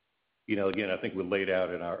 again, I think we laid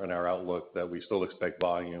out in our outlook that we still expect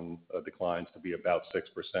volume declines to be about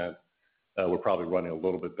 6%. We're probably running a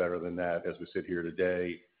little bit better than that as we sit here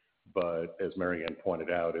today. But as Mary Ann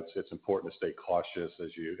pointed out, it's important to stay cautious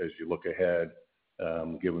as you look ahead,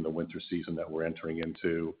 given the winter season that we're entering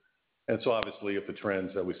into. And so obviously, if the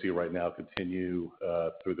trends that we see right now continue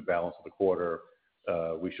through the balance of the quarter,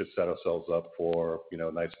 we should set ourselves up for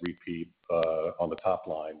a nice repeat on the top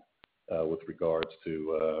line with regards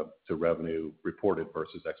to revenue reported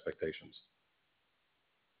versus expectations.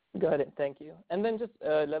 Got it. Thank you. And then just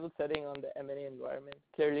level setting on the M&A environment.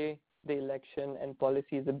 Clearly, the election and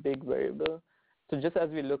policy is a big variable. So just as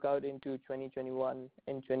we look out into 2021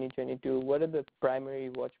 and 2022, what are the primary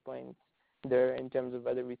watch points there in terms of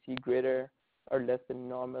whether we see greater or less than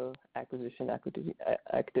normal acquisition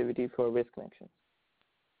activity for Waste Connections?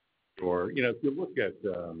 Sure. If you look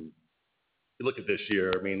at this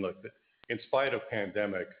year, I mean, look, in spite of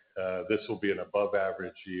pandemic, this will be an above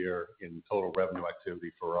average year in total revenue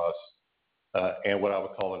activity for us, and what I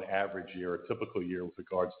would call an average year, a typical year with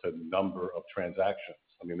regards to number of transactions.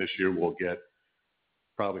 I mean, this year we'll get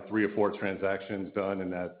probably 3 or 4 transactions done in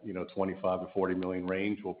that 25 to 40 million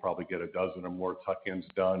range. We'll probably get a dozen or more tuck-ins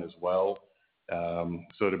done as well.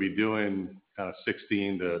 So to be doing kind of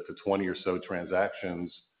 16 to 20 or so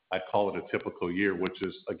transactions, I'd call it a typical year, which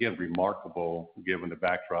is, again, remarkable given the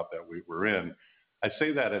backdrop that we're in. I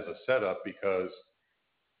say that as a setup because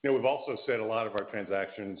we've also said a lot of our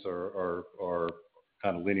transactions are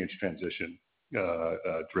kind of lineage transition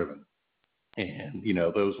driven, and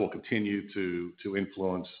those will continue to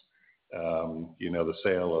influence the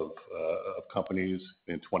sale of companies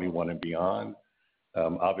in 21 and beyond.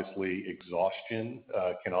 Obviously, exhaustion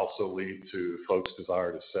can also lead to folks'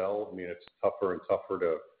 desire to sell. I mean, it's tougher and tougher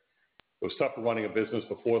it was tougher running a business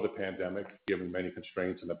before the pandemic, given many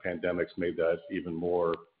constraints, and the pandemic's made that even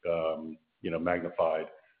more, magnified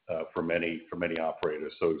for many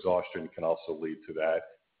operators. So exhaustion can also lead to that.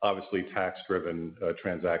 Obviously, tax-driven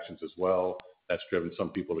transactions as well. That's driven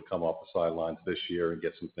some people to come off the sidelines this year and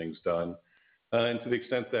get some things done. And to the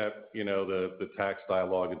extent that the tax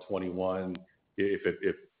dialogue in 21,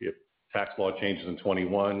 if tax law changes in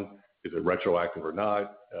 21, is it retroactive or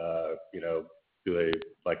not? Do they,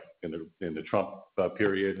 like in the Trump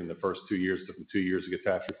period, in the first 2 years, took them 2 years to get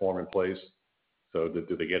tax reform in place? So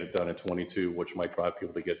do they get it done in 22, which might drive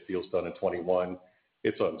people to get deals done in 21?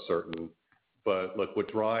 It's uncertain. But look,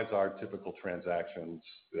 what drives our typical transactions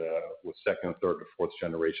with second, third, or fourth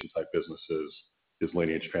generation type businesses is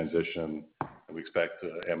lineage transition, and we expect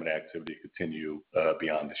M&A activity to continue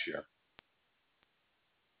beyond this year.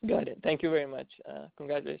 Got it. Thank you very much.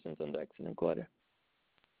 Congratulations on the excellent quarter.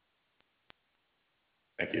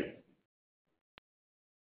 Thank you.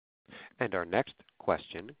 And our next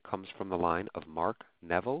question comes from the line of Mark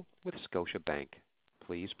Neville with Scotiabank.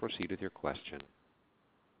 Please proceed with your question.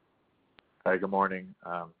 Hi, good morning.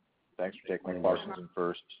 Thanks for taking my questions. And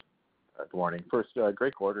first, good morning. First,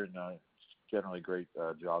 great quarter and generally great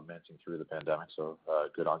job managing through the pandemic, so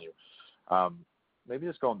good on you. Maybe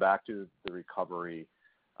just going back to the recovery,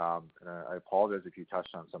 and I apologize if you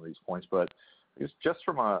touched on some of these points, but just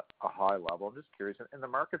from a high level, I'm just curious, in the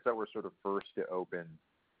markets that were sort of first to open,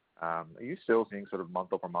 are you still seeing sort of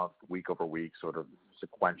month over month, week over week, sort of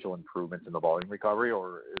sequential improvements in the volume recovery,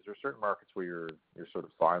 or is there certain markets where you're sort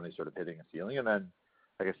of finally sort of hitting a ceiling? And then,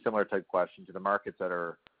 I guess, similar type question to the markets that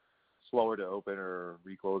are slower to open or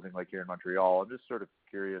reclosing, like here in Montreal. I'm just sort of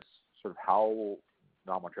curious, sort of how,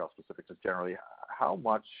 not Montreal specific, just generally, how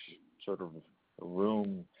much sort of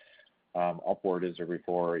room upward is there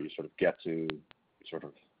before you sort of get to sort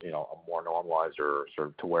of a more normalized or sort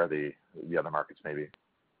of to where the other markets may be?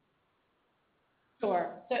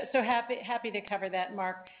 Sure. So happy to cover that,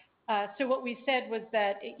 Mark. So what we said was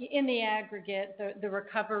that in the aggregate, the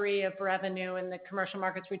recovery of revenue in the commercial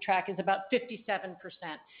markets we track is about 57%.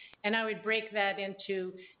 And I would break that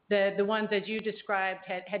into the ones, as you described,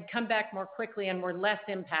 had come back more quickly and were less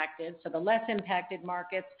impacted. So the less impacted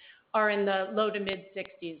markets are in the low to mid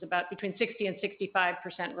 60s, about between 60 and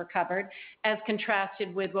 65% recovered, as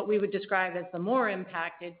contrasted with what we would describe as the more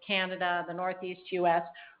impacted, Canada, the Northeast US,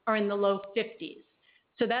 are in the low 50s.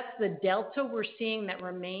 So that's the delta we're seeing that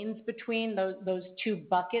remains between those two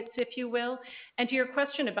buckets, if you will. And to your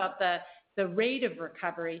question about the rate of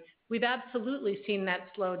recovery, we've absolutely seen that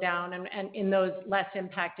slow down and in those less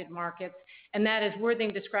impacted markets. And that, as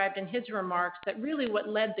Worthing described in his remarks, that really what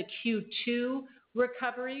led the Q2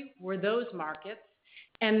 recovery were those markets,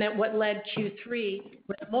 and that what led Q3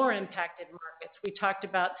 were the more impacted markets. We talked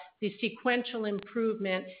about the sequential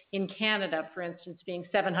improvement in Canada, for instance, being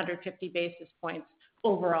 750 basis points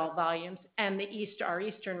overall volumes, and our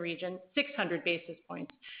eastern region, 600 basis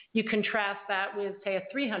points. You contrast that with, say, a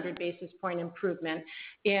 300 basis point improvement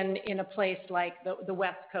in a place like the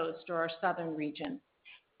West Coast or our southern region.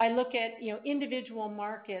 I look at individual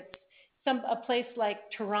markets. A place like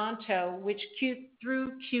Toronto, which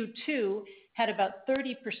through Q2 had about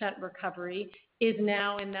 30% recovery, is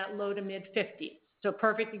now in that low to mid 50s. So a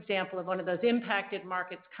perfect example of one of those impacted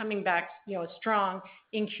markets coming back strong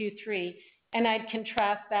in Q3. And I'd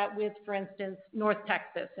contrast that with, for instance, North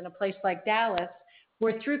Texas, in a place like Dallas,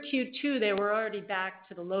 where through Q2 they were already back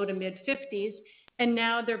to the low to mid 50s, and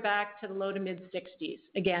now they're back to the low to mid 60s,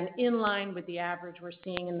 again, in line with the average we're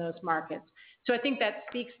seeing in those markets. So I think that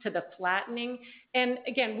speaks to the flattening. And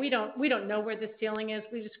again, we don't know where the ceiling is.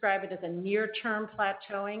 We describe it as a near-term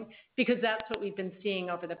plateauing because that's what we've been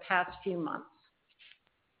seeing over the past few months.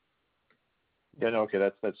 Yeah, no, okay,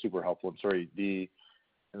 that's super helpful. I'm sorry,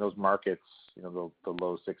 in those markets, the low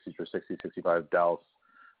 60s or 60, 65 Dallas,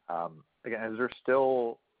 again, is there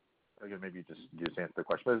still, again, maybe you just answer the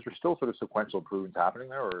question, but is there still sort of sequential improvements happening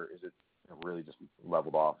there, or is it really just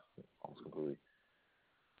leveled off almost completely?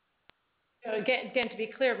 Again, to be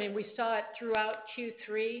clear, we saw it throughout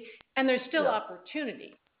Q3, and there's still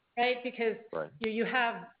opportunity, right? Because you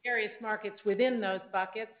have various markets within those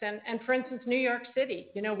buckets, and for instance, New York City.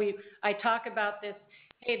 I talk about this.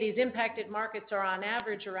 Hey, these impacted markets are on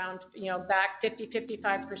average around back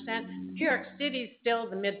 50-55%. New York City's still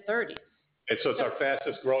the mid 30s. And so it's our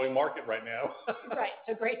fastest growing market right now. Right,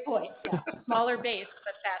 so great point. Yeah. Smaller base,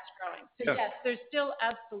 but fast growing. So yes, there's still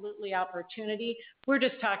absolutely opportunity. We're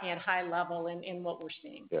just talking at high level in what we're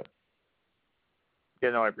seeing. Yeah. Yeah,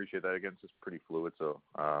 no, I appreciate that. Again, it's just pretty fluid. So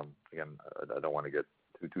again, I don't want to get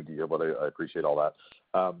too deep, but I appreciate all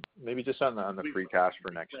that. Maybe just on the free cash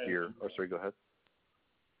for next year. Oh, sorry, go ahead.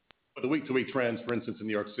 But the week-to-week trends, for instance, in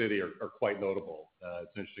New York City are quite notable.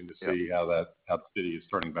 It's interesting to see how the city is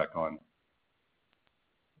turning back on.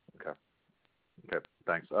 Okay,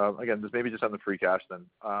 thanks. Again, just on the free cash then.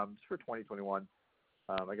 Just for 2021,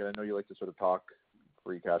 again, I know you like to sort of talk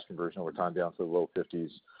free cash conversion over time down to the low 50s,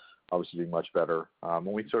 obviously doing much better.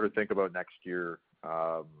 When we sort of think about next year,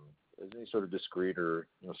 is there any sort of discrete or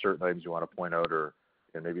certain items you want to point out, or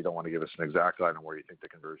maybe you don't want to give us an exact line on where you think the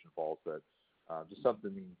conversion falls, but just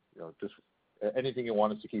something, just anything you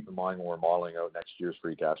want us to keep in mind when we're modeling out next year's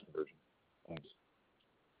free cash conversion. Thanks.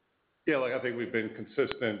 Yeah, I think we've been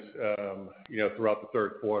consistent, throughout the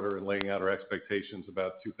third quarter and laying out our expectations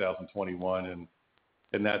about 2021,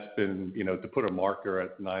 and that's been, to put a marker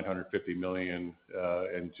at $950 million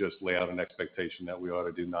and just lay out an expectation that we ought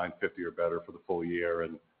to do $950 or better for the full year,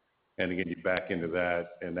 and again, you back into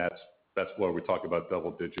that, and that's where we talk about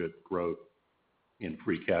double-digit growth in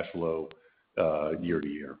free cash flow year to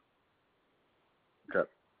year. Okay.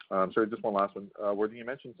 Sorry, just one last one. Worthing, you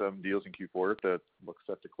mentioned some deals in Q4 that look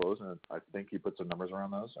set to close, and I think you put some numbers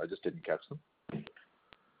around those. I just didn't catch them.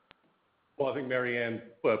 Well, I think Marianne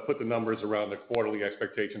put the numbers around the quarterly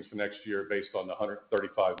expectations for next year based on the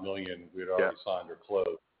 $135 million we had already signed or closed.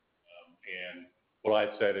 And what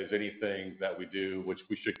I'd said is anything that we do, which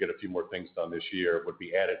we should get a few more things done this year, would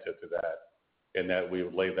be additive to that, and that we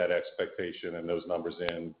would lay that expectation and those numbers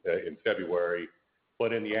in February.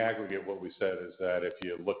 But in the aggregate, what we said is that if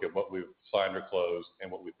you look at what we've signed or closed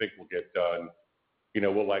and what we think will get done,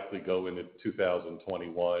 we'll likely go into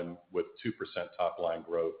 2021 with 2% top line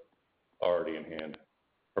growth already in hand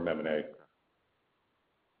from M&A.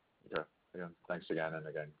 Okay. Yeah. Thanks again, and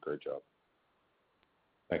again, great job.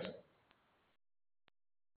 Thanks.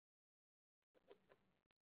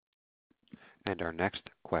 And our next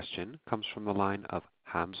question comes from the line of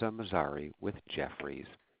Hamzah Mazari with Jefferies.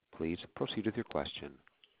 Please proceed with your question.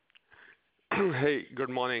 Hey, good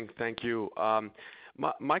morning. Thank you.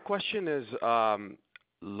 My question is,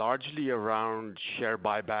 largely around share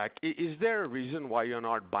buyback. Is there a reason why you're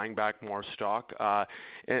not buying back more stock?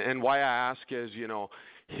 And why I ask is,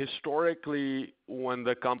 historically, when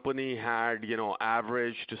the company had,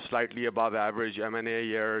 average to slightly above average M&A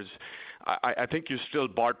years, I think you still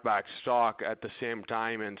bought back stock at the same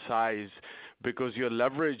time in size because your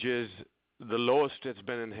leverage is the lowest it's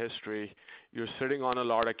been in history. You're sitting on a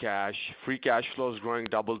lot of cash. Free cash flow is growing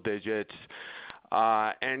double digits.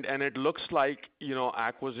 And it looks like,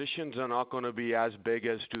 acquisitions are not going to be as big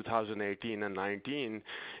as 2018 and 19.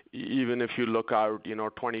 Even if you look out,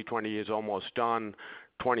 2020 is almost done.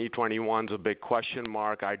 2021 is a big question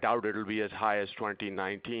mark. I doubt it'll be as high as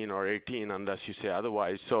 2019 or 18 unless you say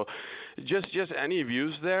otherwise. So just any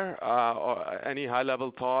views there, or any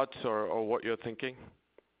high-level thoughts or what you're thinking?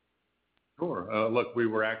 Sure. Look, we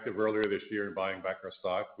were active earlier this year in buying back our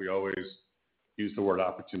stock. We always use the word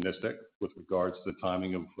opportunistic with regards to the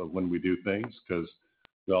timing of when we do things, because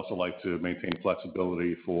we also like to maintain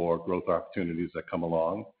flexibility for growth opportunities that come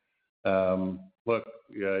along. Look,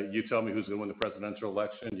 you tell me who's going to win the presidential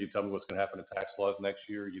election. You tell me what's going to happen to tax laws next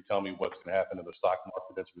year. You tell me what's going to happen to the stock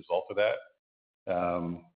market as a result of that.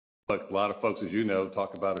 Look, a lot of folks, as you know,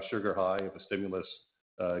 talk about a sugar high if a stimulus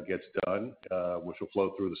gets done, which will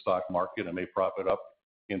flow through the stock market and may prop it up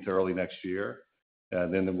into early next year.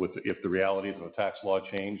 And then if the realities of a tax law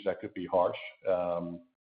change, that could be harsh.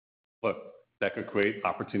 Look, that could create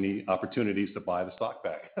opportunities to buy the stock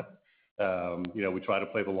back. We try to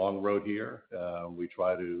play the long road here. We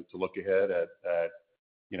try to look ahead at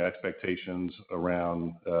expectations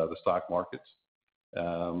around the stock markets.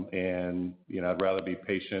 I'd rather be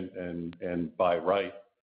patient and buy right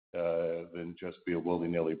than just be a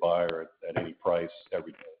willy-nilly buyer at any price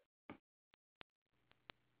every day.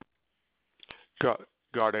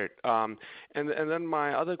 Got it. And then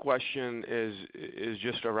my other question is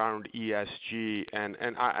just around ESG, and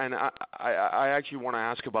I actually want to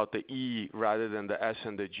ask about the E rather than the S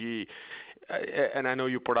and the G. And I know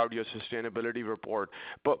you put out your sustainability report,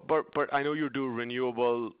 but I know you do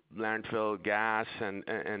renewable landfill gas and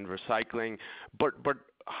recycling, but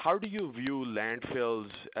how do you view landfills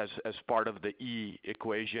as part of the E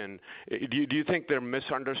equation? Do you think they're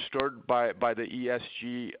misunderstood by the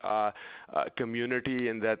ESG community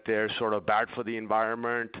in that they're sort of bad for the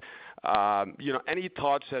environment? Any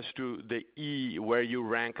thoughts as to the E, where you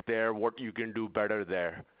rank there, what you can do better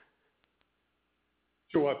there?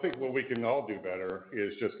 Sure. I think what we can all do better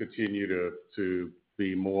is just continue to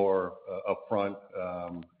be more upfront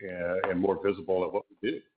and more visible at what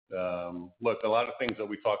we do. Look, a lot of things that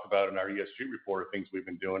we talked about in our ESG report are things we've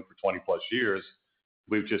been doing for 20 plus years.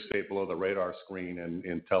 We've just stayed below the radar screen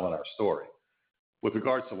in telling our story. With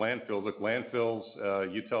regards to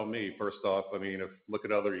landfills, you tell me, first off, look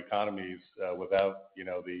at other economies without,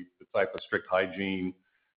 the type of strict hygiene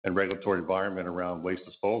and regulatory environment around waste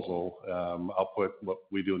disposal. I'll put what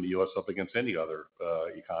we do in the U.S. up against any other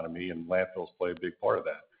economy, and landfills play a big part of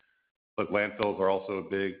that. But landfills are also a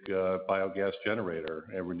big biogas generator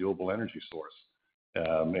and renewable energy source.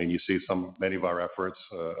 And you see many of our efforts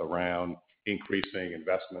around increasing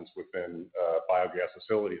investments within biogas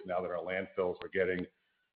facilities now that our landfills are getting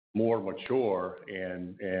more mature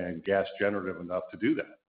and gas generative enough to do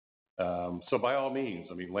that. So by all means,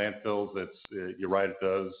 landfills, you're right, it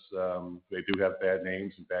does. They do have bad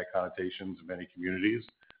names and bad connotations in many communities.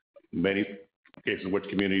 Many cases in which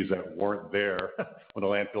communities that weren't there when the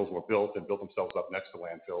landfills were built and built themselves up next to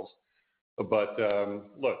landfills. But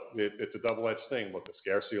look, it's a double-edged thing. Look, the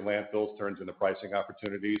scarcity of landfills turns into pricing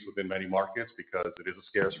opportunities within many markets because it is a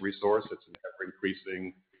scarce resource. It's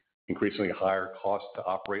an increasingly higher cost to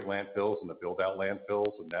operate landfills and to build out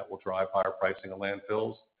landfills, and that will drive higher pricing of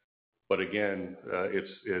landfills. But again,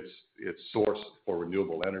 its source for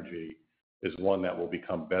renewable energy is one that will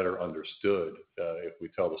become better understood if we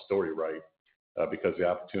tell the story right, because the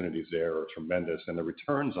opportunities there are tremendous, and the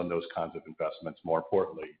returns on those kinds of investments, more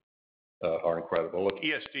importantly, are incredible. Look,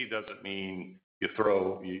 ESG doesn't mean you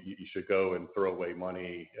should go and throw away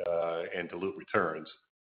money and dilute returns.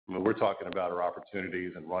 We're talking about our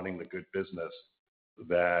opportunities and running the good business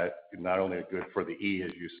that not only are good for the E,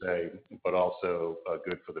 as you say, but also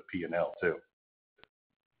good for the P&L too.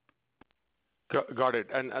 Got it.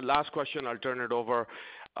 And last question, I'll turn it over.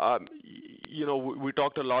 We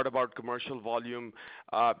talked a lot about commercial volume.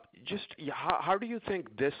 How do you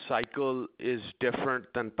think this cycle is different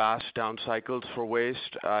than past down cycles for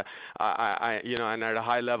waste? And at a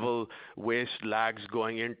high level, waste lags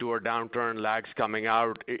going into a downturn, lags coming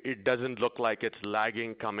out. It doesn't look like it's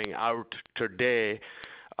lagging coming out today.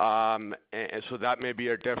 And so that may be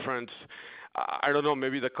a difference. I don't know,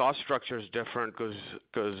 maybe the cost structure is different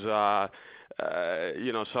because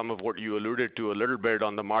some of what you alluded to a little bit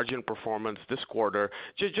on the margin performance this quarter.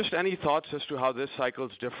 Just any thoughts as to how this cycle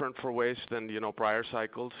is different for waste than, prior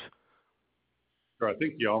cycles? Sure. I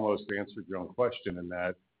think you almost answered your own question in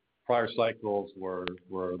that prior cycles were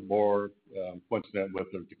more coincident with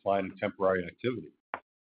the decline in temporary activity,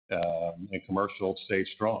 and commercial stayed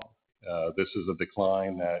strong. This is a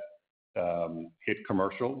decline that hit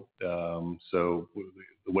commercial. So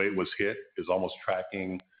the way it was hit is almost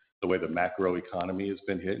tracking the way the macro economy has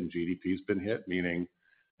been hit and GDP has been hit, meaning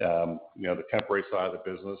the temporary side of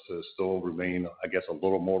the business has still remained, I guess, a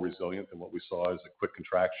little more resilient than what we saw as a quick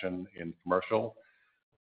contraction in commercial.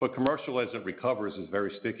 But commercial, as it recovers, is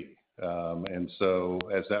very sticky. And so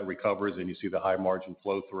as that recovers and you see the high margin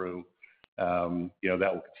flow through, that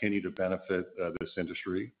will continue to benefit this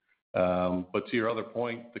industry. But to your other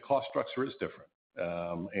point, the cost structure is different.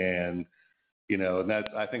 And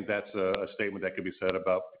I think that's a statement that could be said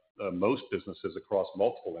about most businesses across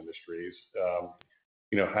multiple industries.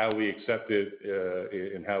 How we accepted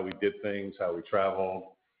and how we did things, how we traveled,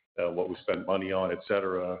 what we spent money on, et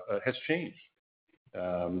cetera, has changed.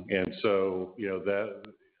 And so, that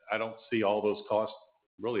I don't see all those costs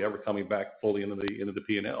really ever coming back fully into the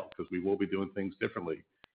P&L because we will be doing things differently.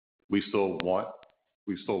 We still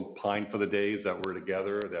pine for the days that we're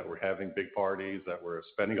together, that we're having big parties, that we're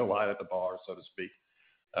spending a lot at the bar, so to speak.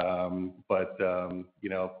 But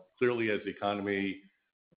clearly as the economy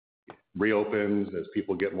reopens, as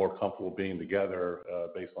people get more comfortable being together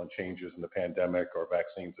based on changes in the pandemic or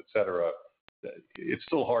vaccines, et cetera, it's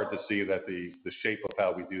still hard to see that the shape of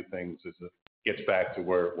how we do things gets back to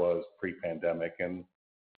where it was pre-pandemic, and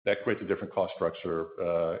that creates a different cost structure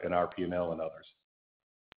in our P&L and others.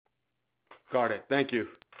 Got it. Thank you.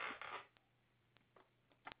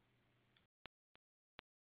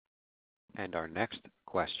 And our next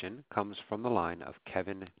question comes from the line of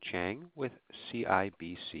Kevin Chiang with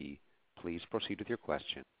CIBC. Please proceed with your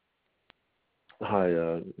question. Hi,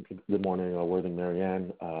 good morning, Worthing,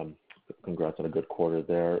 Marianne. Congrats on a good quarter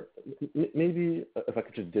there. Maybe if I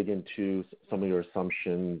could just dig into some of your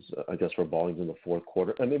assumptions, I guess, for volumes in the fourth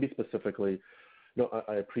quarter, and maybe specifically,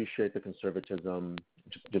 I appreciate the conservatism,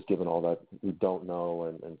 just given all that we don't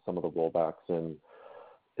know and some of the rollbacks in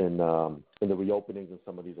the reopenings in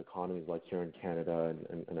some of these economies, like here in Canada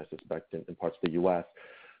and I suspect in parts of the U.S.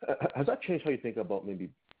 Has that changed how you think about maybe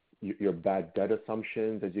your bad debt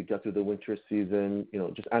assumptions as you get through the winter season?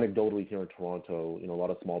 Just anecdotally here in Toronto, a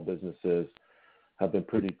lot of small businesses have been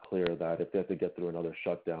pretty clear that if they have to get through another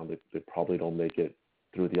shutdown, they probably don't make it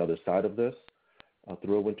through the other side of this,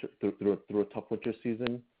 through a tough winter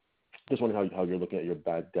season. Just wondering how you're looking at your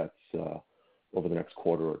bad debts over the next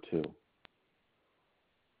quarter or two.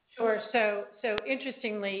 Sure. So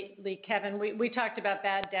interestingly, Kevin, we talked about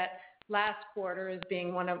bad debt last quarter as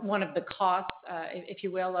being one of the costs, if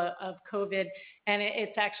you will, of COVID, and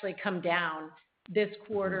it's actually come down this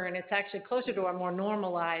quarter, and it's actually closer to a more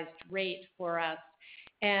normalized rate for us.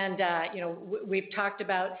 And we've talked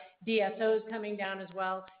about DSOs coming down as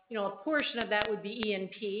well. A portion of that would be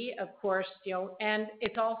E&P, of course, and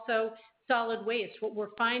it's also solid waste. What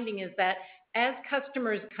we're finding is that as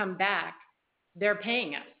customers come back, they're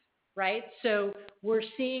paying us. Right? So we're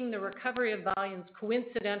seeing the recovery of volumes.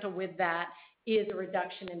 Coincidental with that is a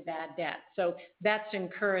reduction in bad debt. So that's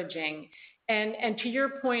encouraging. And to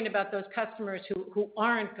your point about those customers who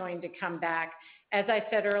aren't going to come back, as I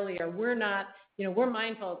said earlier, we're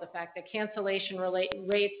mindful of the fact that cancellation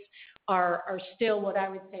rates are still what I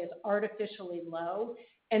would say is artificially low.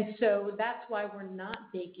 And so that's why we're not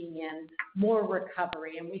baking in more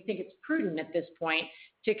recovery. And we think it's prudent at this point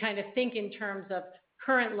to kind of think in terms of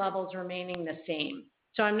current levels remaining the same.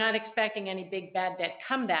 So I'm not expecting any big bad debt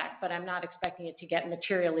comeback, but I'm not expecting it to get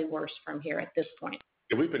materially worse from here at this point.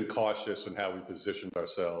 Yeah, we've been cautious in how we positioned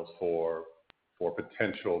ourselves for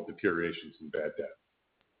potential deteriorizations in bad debt.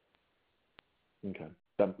 Okay,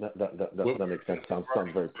 that makes sense. Sounds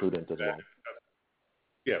very prudent as well.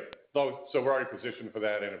 Yeah, so we're already positioned for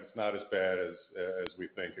that, and if it's not as bad as we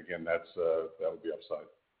think, again, that would be upside.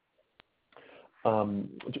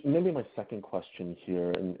 Maybe my second question here,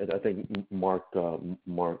 and I think Mark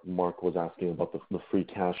was asking about the free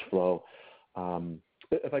cash flow.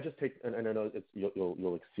 If I just take, and I know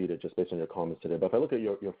you'll exceed it just based on your comments today, but if I look at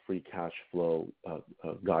your free cash flow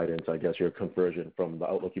guidance, I guess your conversion from the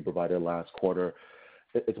outlook you provided last quarter,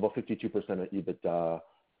 it's about 52% of EBITDA.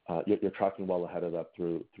 You're tracking well ahead of that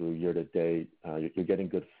through year to date. You're getting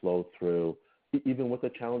good flow through, even with the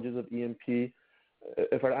challenges of E&P.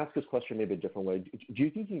 If I ask this question maybe a different way, do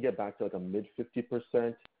you think you can get back to like a mid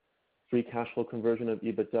 50% free cash flow conversion of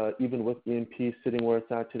EBITDA, even with E&P sitting where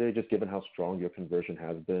it's at today, just given how strong your conversion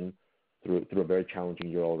has been through a very challenging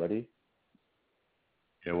year already?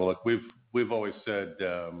 Yeah, well, look, we've always said,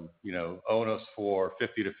 own us for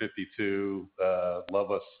 50 to 52,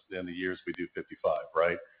 love us in the years we do 55,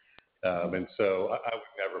 right? And so I would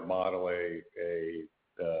never model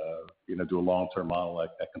do a long-term model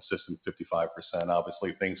like that consistent 55%.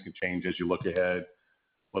 Obviously, things can change as you look ahead,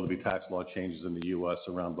 whether it be tax law changes in the U.S.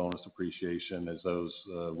 around bonus depreciation as those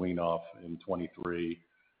wean off in 23.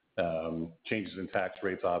 Changes in tax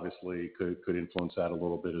rates obviously could influence that a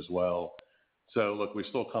little bit as well. So look, we're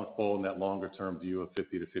still comfortable in that longer-term view of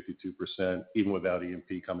 50 to 52%, even without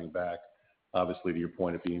E&P coming back. Obviously, to your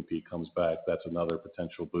point, if E&P comes back, that's another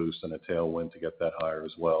potential boost and a tailwind to get that higher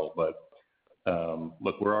as well. But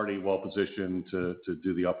look, we're already well positioned to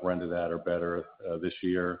do the upper end of that or better this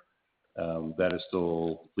year. That is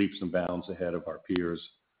still leaps and bounds ahead of our peers.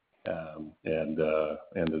 And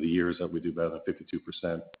the years that we do better than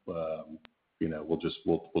 52%,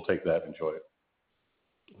 we'll take that and enjoy it.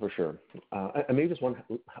 For sure. And maybe just one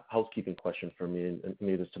housekeeping question for me, and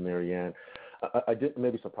maybe this to Marianne. I did,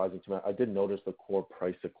 maybe surprising to me, I did notice the core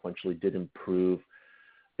price sequentially did improve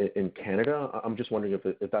in Canada. I'm just wondering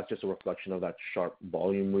if that's just a reflection of that sharp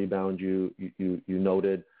volume rebound you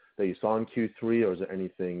noted that you saw in Q3, or is there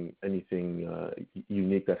anything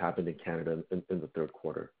unique that happened in Canada in the third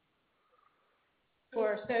quarter?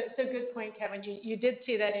 Sure. So good point, Kevin. You did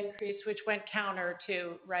see that increase, which went counter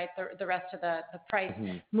to, right, the rest of the price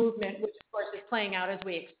movement, which of course is playing out as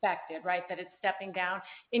we expected, right, that it's stepping down.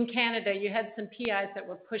 In Canada, you had some PIs that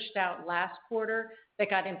were pushed out last quarter that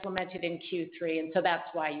got implemented in Q3, and so that's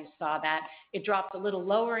why you saw that. It dropped a little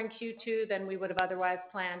lower in Q2 than we would have otherwise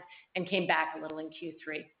planned and came back a little in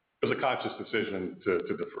Q3. It was a conscious decision to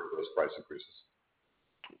defer those price increases.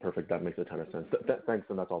 Perfect. That makes a ton of sense. Thanks,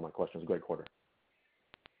 and that's all my questions. Great quarter.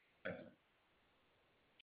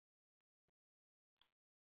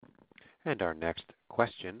 And our next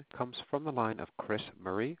question comes from the line of Chris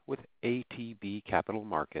Murray with ATB Capital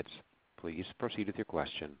Markets. Please proceed with your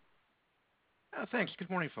question. Thanks.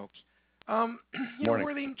 Good morning, folks. Morning.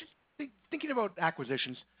 Worthing, just thinking about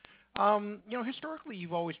acquisitions. Historically,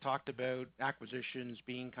 you've always talked about acquisitions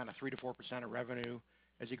being kind of 3 to 4% of revenue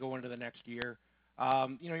as you go into the next year.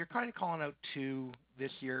 You're kind of calling out 2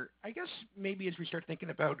 this year. I guess maybe as we start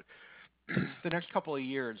thinking about the next couple of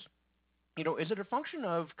years, is it a function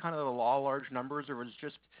of kind of the law of large numbers, or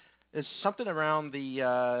is something around the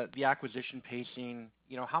acquisition pacing?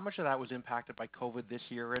 How much of that was impacted by COVID this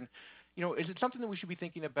year, and is it something that we should be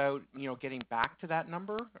thinking about? Getting back to that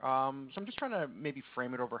number. So I'm just trying to maybe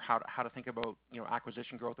frame it over how to think about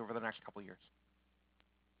acquisition growth over the next couple of years.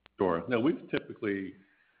 Sure. No, we've typically,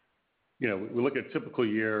 we look at a typical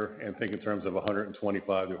year and think in terms of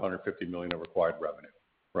 125 to 150 million of required revenue,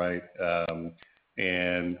 right?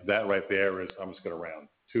 And that right there is, I'm just going to round,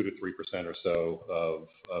 2 to 3% or so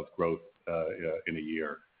of growth in a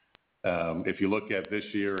year. If you look at this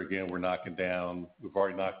year, again, we've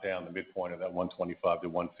already knocked down the midpoint of that 125 to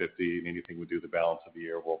 150, and anything we do the balance of the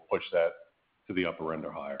year, we'll push that to the upper end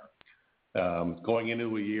or higher. Going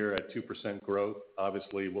into a year at 2% growth,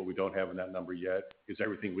 obviously what we don't have in that number yet is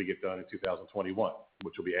everything we get done in 2021,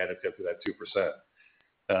 which will be additive to that 2%.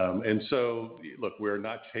 And so, look, we're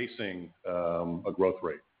not chasing a growth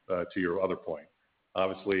rate, to your other point.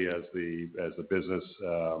 Obviously, as the business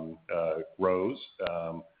grows,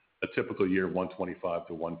 a typical year 125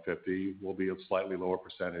 to 150 will be a slightly lower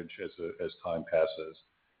percentage as time passes.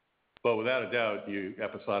 But without a doubt, you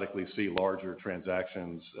episodically see larger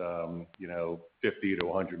transactions, $50 to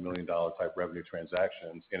 $100 million type revenue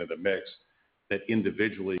transactions into the mix that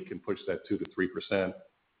individually can push that 2 to 3%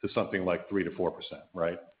 to something like 3 to 4%,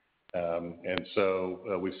 right? And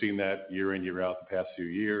so we've seen that year in, year out the past few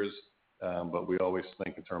years, but we always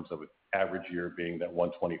think in terms of an average year being that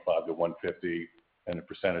 125 to 150, and the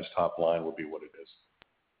percentage top line will be what it is.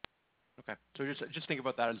 Okay, so just think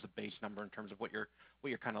about that as the base number in terms of what you're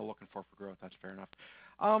kind of looking for growth. That's fair enough.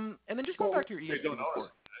 And then just going back to your ESG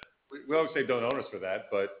report. We always say don't own us for that,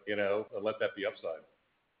 but let that be upside.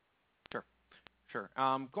 Sure.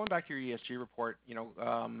 Going back to your ESG report,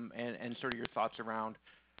 and sort of your thoughts around,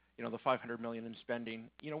 the $500 million in spending.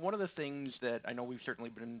 One of the things that I know we've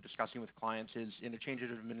certainly been discussing with clients is in a change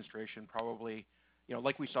of administration, probably,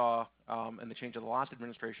 like we saw in the change of the last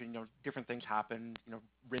administration, different things happened.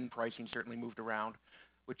 RIN pricing certainly moved around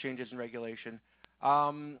with changes in regulation.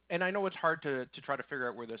 And I know it's hard to try to figure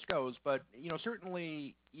out where this goes, but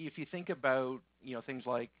certainly if you think about things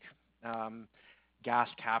like gas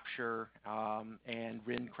capture and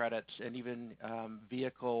RIN credits and even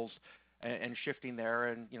vehicles and shifting there,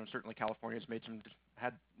 and certainly California has made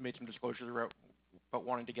some disclosures about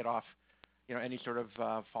wanting to get off any sort of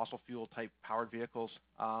fossil fuel type powered vehicles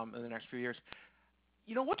in the next few years.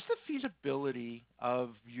 What's the feasibility of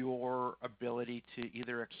your ability to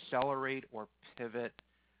either accelerate or pivot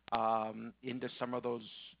into some of those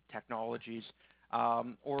technologies?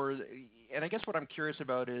 And I guess what I'm curious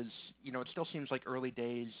about is, it still seems like early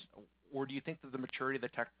days, or do you think that the maturity of the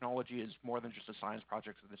technology is more than just a science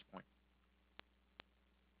project at this point?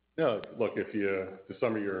 No, look, to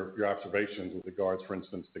some of your observations with regards, for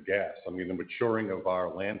instance, to gas, the maturing of our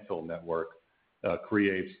landfill network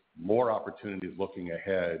creates more opportunities looking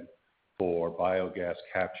ahead for biogas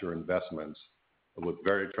capture investments with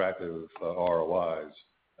very attractive ROIs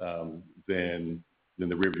than the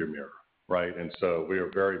rearview mirror, right? And so we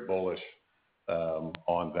are very bullish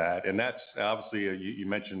on that. And that's obviously, you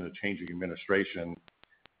mentioned the changing administration.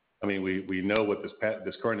 We know what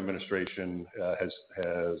this current administration has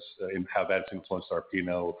and how that's influenced our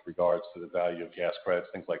P&L with regards to the value of gas credits,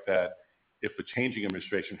 things like that. If a changing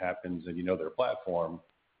administration happens and their platform,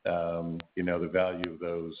 the value of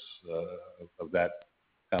those of that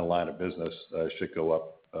kind of line of business should go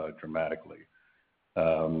up dramatically.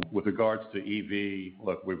 With regards to EV,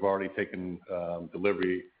 look, we've already taken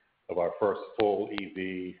delivery of our first full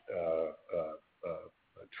EV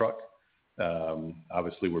truck.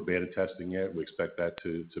 Obviously, we're beta testing it. We expect that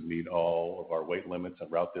to meet all of our weight limits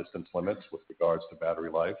and route distance limits with regards to battery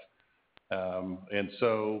life. And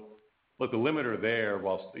so, look, the limiter there,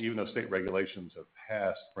 even though state regulations have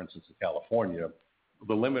passed, for instance, in California,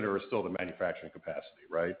 the limiter is still the manufacturing capacity,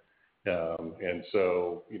 right? And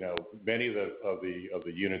so, many of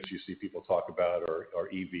the units you see people talk about are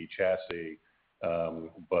EV chassis,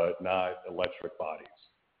 but not electric bodies.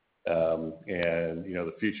 And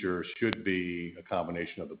the future should be a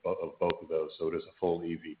combination of both of those, so it is a full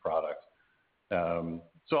EV product.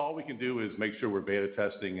 So all we can do is make sure we're beta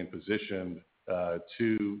testing and positioned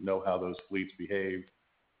to know how those fleets behave,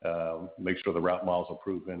 make sure the route miles are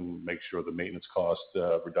proven, make sure the maintenance cost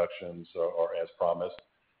reductions are as promised,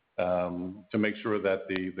 to make sure that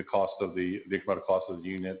the incremental cost of the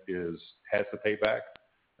unit has the payback.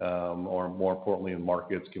 Or more importantly, in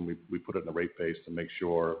markets, we put it in the rate base to make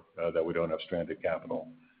sure that we don't have stranded capital.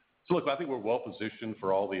 So look, I think we're well positioned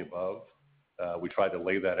for all the above. We tried to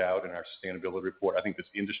lay that out in our sustainability report. I think this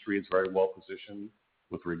industry is very well positioned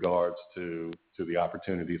with regards to the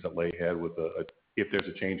opportunities that lay ahead if there's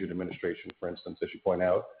a change in administration, for instance, as you point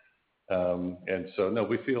out. And so, no,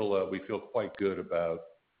 we feel quite good about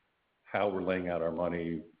how we're laying out our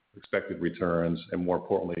money, expected returns, and more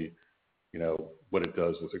importantly, what it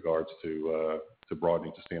does with regards to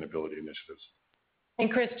broadening sustainability initiatives.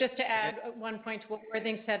 And Chris, just to add one point to what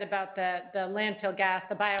Worthing said about the landfill gas,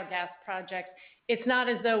 the biogas project, it's not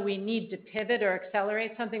as though we need to pivot or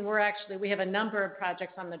accelerate something. We have a number of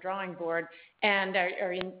projects on the drawing board and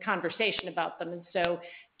are in conversation about them. And so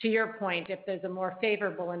to your point, if there's a more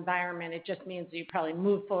favorable environment, it just means that you probably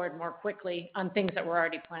move forward more quickly on things that we're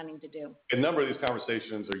already planning to do. A number of these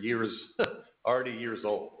conversations are already years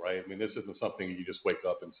old, right? This isn't something you just wake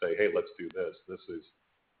up and say, hey, let's do this.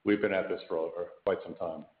 We've been at this for quite some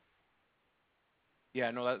time. Yeah,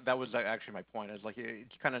 no, that was actually my point.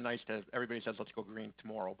 It's kind of nice that everybody says let's go green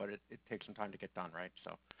tomorrow, but it takes some time to get done, right?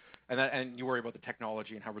 So, and you worry about the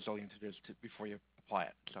technology and how resilient it is before you apply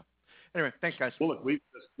it. So, anyway, thanks, guys. Well, look, we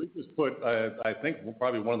just put I think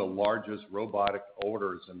probably one of the largest robotic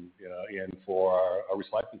orders in for our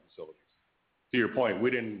recycling facilities. To your point, we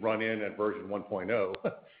didn't run in at version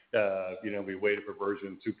 1.0. We waited for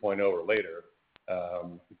version 2.0 or later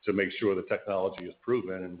to make sure the technology is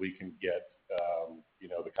proven and we can get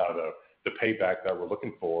the kind of the payback that we're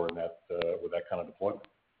looking for in that with that kind of deployment.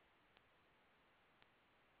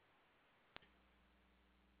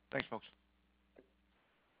 Thanks, folks.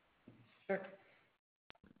 Sure.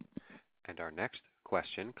 And our next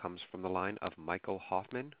question comes from the line of Michael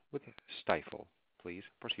Hoffman with Stifel. Please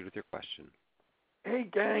proceed with your question. Hey,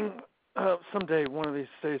 gang. Someday, one of these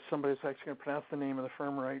days, somebody's actually going to pronounce the name of the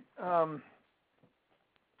firm right.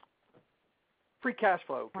 Free cash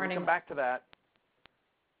flow. Can we come back to that?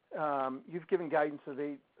 You've given guidance of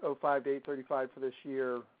 805 to 835 for this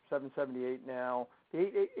year, 778 now.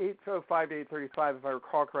 The 805 to 835, if I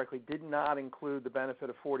recall correctly, did not include the benefit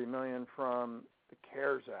of $40 million from the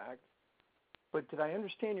CARES Act. But did I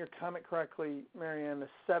understand your comment correctly, Marianne? The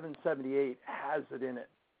 778 has it in it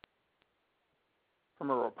from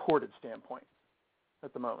a reported standpoint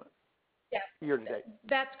at the moment. Yes. Year to date.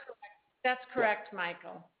 That's correct. That's correct, yeah.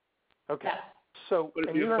 Michael. Okay. Yes. So,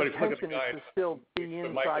 and your intention is to still be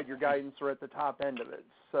inside your guidance or at the top end of it.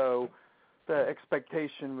 So the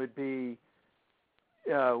expectation would be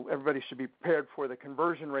everybody should be prepared for the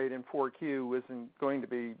conversion rate in 4Q isn't going to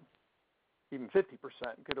be even 50%?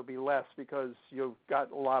 Could it be less because you've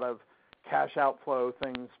got a lot of cash outflow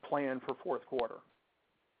things planned for fourth quarter?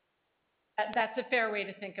 That's a fair way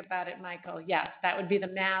to think about it, Michael. Yes, that would be the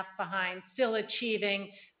math behind still achieving.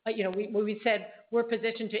 We said we're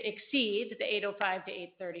positioned to exceed the 805 to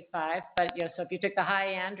 835, but so if you took the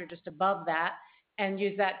high end or just above that and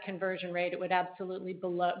use that conversion rate, it would absolutely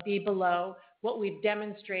be below what we've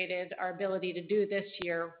demonstrated our ability to do this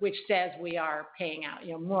year, which says we are paying out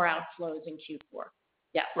more outflows in Q4.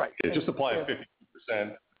 Yes. Right. Yeah, just applying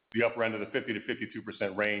 52%, the upper end of the 50 to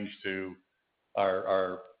 52% range to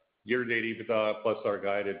our year-to-date EBITDA plus our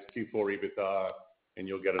guided Q4 EBITDA, and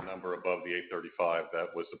you'll get a number above the 835.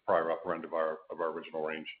 That was the prior upper end of our original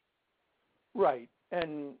range. Right,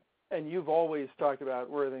 and you've always talked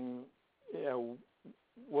about Worthing.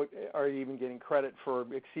 What are you even getting credit for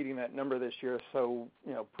exceeding that number this year? So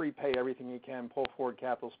prepay everything you can, pull forward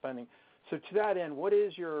capital spending. So to that end, what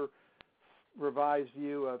is your revised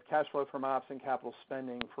view of cash flow from ops and capital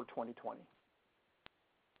spending for 2020?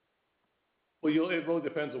 Well, it really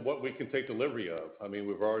depends on what we can take delivery of. I mean,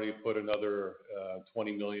 we've already put another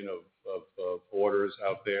 $20 million of orders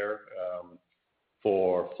out there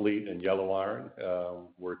for fleet and yellow iron.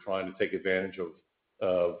 We're trying to take advantage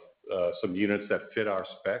of some units that fit our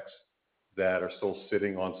specs that are still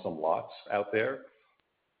sitting on some lots out there.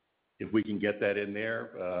 If we can get that in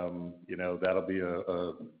there, that'll be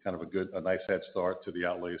a kind of a nice head start to the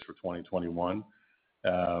outlays for 2021.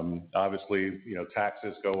 Obviously,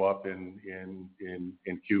 taxes go up in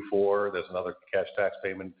Q4. There's another cash tax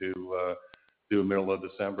payment due middle of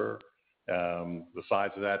December. The size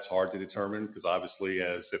of that's hard to determine because obviously,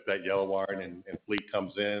 if that yellow iron and fleet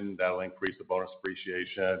comes in, that'll increase the bonus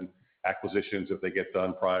depreciation. Acquisitions, if they get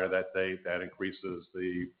done prior to that date, that increases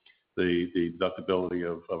the deductibility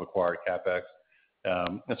of acquired capex.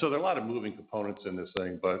 And so there are a lot of moving components in this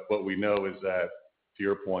thing, but what we know is that, to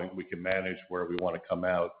your point, we can manage where we want to come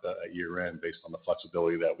out at year end based on the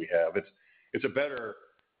flexibility that we have. It's a better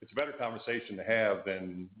conversation to have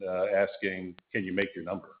than asking, can you make your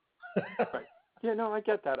number? Right. Yeah, no, I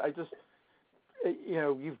get that. I just,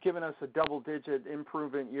 you've given us a double-digit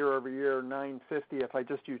improvement year over year, 950. If I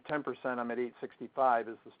just use 10%, I'm at 865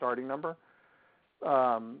 is the starting number.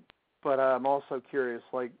 But I'm also curious,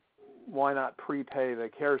 why not prepay the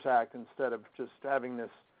CARES Act instead of just having this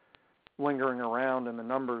lingering around in the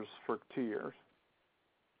numbers for 2 years?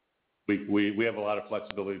 We have a lot of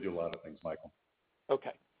flexibility to do a lot of things, Michael.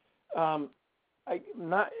 Okay.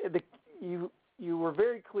 You were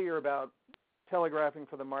very clear about telegraphing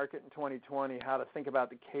for the market in 2020 how to think about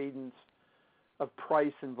the cadence of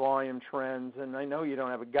price and volume trends. And I know you don't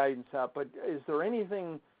have a guidance out, but is there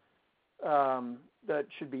anything that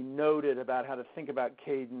should be noted about how to think about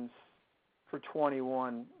cadence for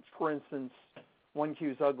 21? For instance,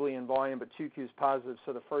 1Q is ugly in volume, but 2Q is positive,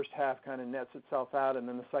 so the first half kind of nets itself out, and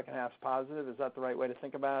then the second half's positive. Is that the right way to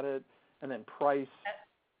think about it? And then price.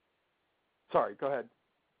 Sorry, go ahead.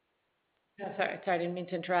 No, sorry, I didn't mean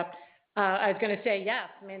to interrupt. I was going to say yes.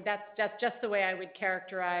 I mean, that's just the way I would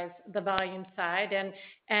characterize the volume side.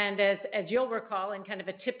 And as you'll recall, in kind of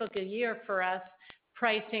a typical year for us,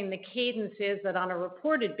 pricing, the cadence is that on a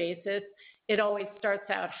reported basis, it always starts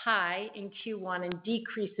out high in Q1 and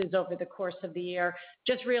decreases over the course of the year,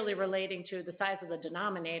 just really relating to the size of the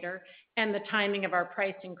denominator and the timing of our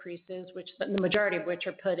price increases, which the majority of which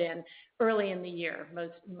are put in early in the year,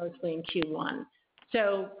 mostly in Q1.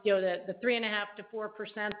 So, the 3.5% to 4%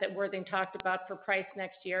 that Worthing talked about for price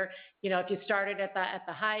next year, if you started at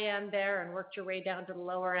the high end there and worked your way down to the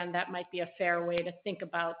lower end, that might be a fair way to think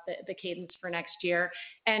about the cadence for next year.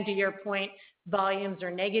 And to your point, volumes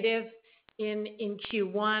are negative in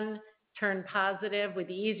Q1, turn positive with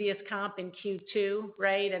the easiest comp in Q2,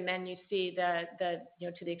 right? And then you see to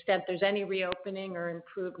the extent there's any reopening or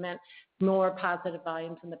improvement, more positive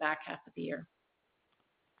volumes in the back half of the year.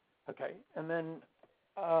 Okay, and then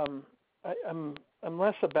I'm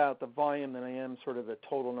less about the volume than I am sort of the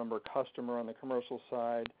total number of customer on the commercial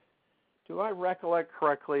side. Do I recollect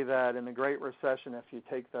correctly that in the Great Recession, if you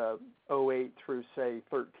take the 08 through, say,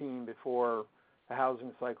 13 before the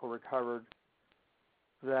housing cycle recovered,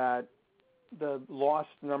 that the lost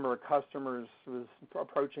number of customers was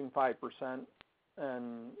approaching 5%?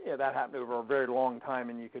 And that happened over a very long time,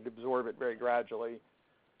 and you could absorb it very gradually.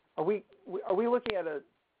 Are we looking at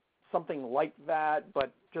something like that,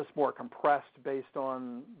 but just more compressed based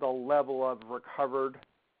on the level of recovered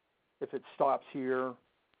if it stops here?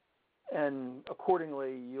 And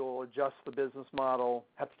accordingly, you'll adjust the business model,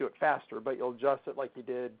 have to do it faster, but you'll adjust it like you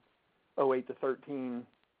did 08 to 13,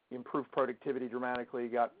 you improved productivity dramatically, you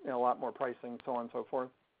got a lot more pricing, so on and so forth?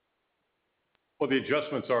 Well, the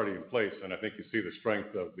adjustment's already in place, and I think you see the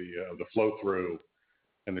strength of the flow-through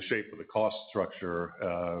and the shape of the cost structure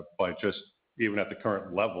by just even at the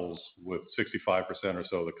current levels with 65% or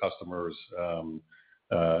so of the customers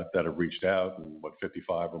that have reached out and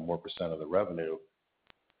 55 or more percent of the revenue,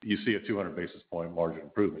 you see a 200 basis point margin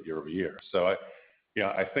improvement year over year. So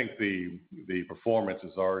I think the performance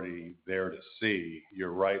is already there to see. You're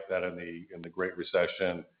right that in the Great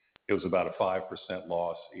Recession, it was about a 5%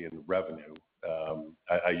 loss in revenue.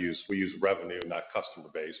 We use revenue, not customer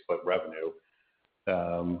base, but revenue.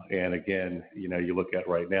 And again, you look at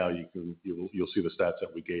right now, you'll see the stats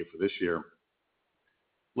that we gave for this year.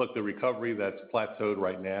 Look, the recovery that's plateaued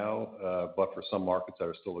right now, but for some markets that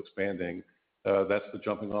are still expanding, that's the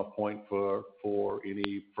jumping off point for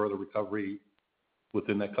any further recovery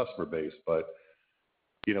within that customer base. But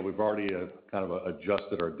we've already kind of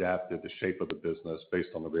adjusted or adapted the shape of the business based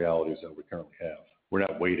on the realities that we currently have. We're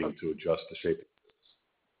not waiting to adjust the shape of the business.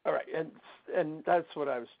 All right, and that's what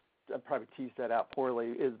I probably teased that out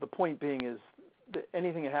poorly. Is the point being is that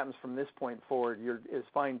anything that happens from this point forward is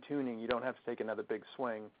fine tuning. You don't have to take another big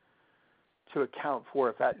swing to account for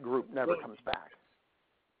if that group never comes back.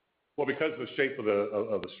 Well, because the shape of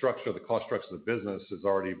the structure, the cost structure of the business has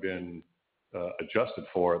already been adjusted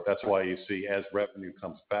for it. That's why you see as revenue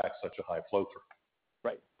comes back, such a high flow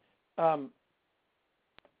through. Right.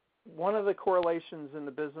 One of the correlations in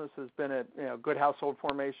the business has been good household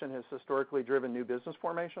formation has historically driven new business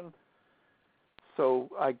formation. So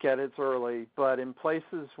I get it's early, but in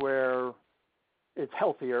places where it's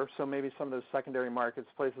healthier, so maybe some of those secondary markets,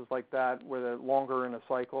 places like that where they're longer in a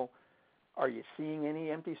cycle, are you seeing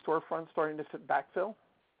any empty storefronts starting to backfill?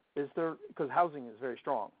 Is there, because housing is very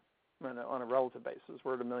strong on a relative basis.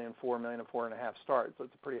 We're at 1.4 million, 4.5 million starts, so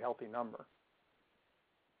it's a pretty healthy number.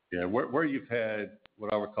 Yeah, where you've had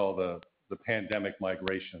what I would call the pandemic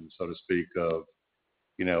migration, so to speak, of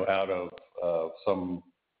out of some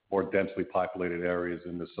more densely populated areas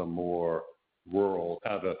into some more rural,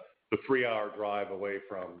 kind of the 3-hour drive away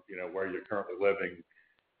from where you're currently living.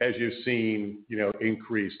 As you've seen,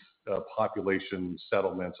 increased population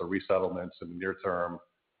settlements or resettlements in the near term,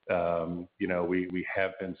 we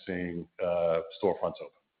have been seeing storefronts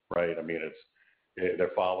open, right? I mean,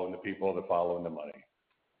 they're following the people, they're following the money.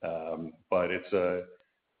 But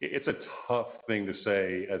it's a tough thing to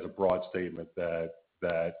say as a broad statement that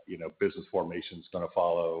business formation is going to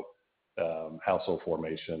follow household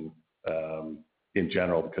formation in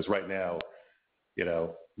general, because right now,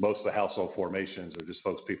 most of the household formations are just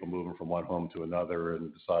people moving from one home to another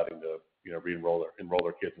and deciding to enroll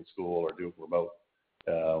their kids in school or do it remote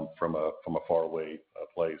from a faraway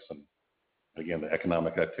place. And again, the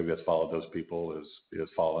economic activity that's followed those people is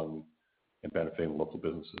following and benefiting local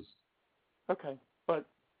businesses. Okay, but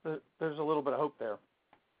there's a little bit of hope there.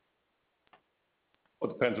 Well,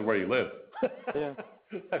 it depends on where you live. Yeah,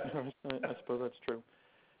 I suppose that's true.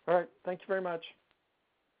 All right, thank you very much.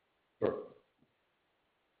 Sure.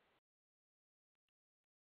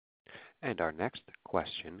 And our next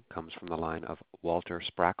question comes from the line of Walter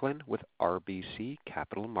Spracklin with RBC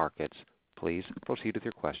Capital Markets. Please proceed with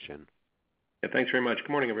your question. Yeah, thanks very much. Good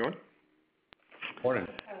morning, everyone. Morning.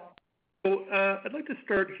 So I'd like to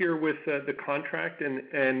start here with the contract,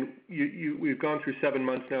 and we've gone through 7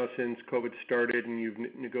 months now since COVID started, and you've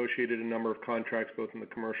negotiated a number of contracts both on the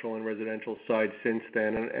commercial and residential side since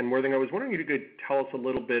then. And Worthing, I was wondering if you could tell us a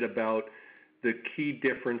little bit about the key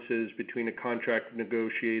differences between a contract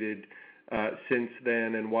negotiated since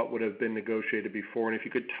then and what would have been negotiated before. And if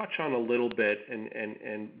you could touch on a little bit,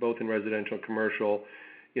 and both in residential and commercial,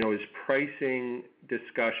 is pricing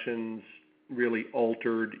discussions really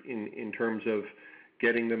altered in terms of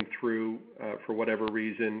getting them through for whatever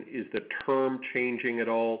reason? Is the term changing at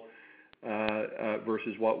all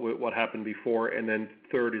versus what happened before? And then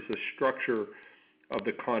third, is the structure of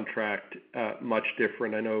the contract much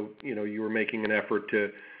different? I know you were making an effort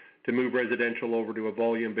to move residential over to a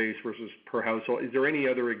volume base versus per household. Is there any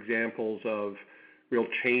other examples of real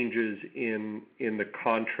changes in the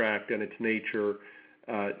contract and its nature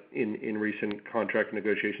in recent contract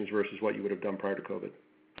negotiations versus what you would have done prior to COVID?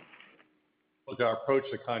 Look, our approach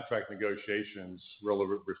to contract negotiations really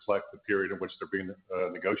reflect the period in which they're being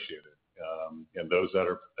negotiated. And those that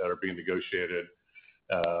are being negotiated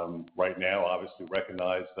right now obviously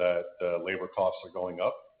recognize that labor costs are going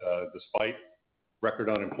up despite record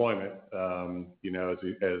unemployment.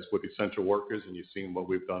 As with essential workers, and you've seen what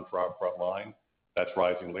we've done for our front line, that's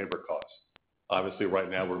rising labor costs. Obviously, right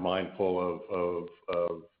now we're mindful of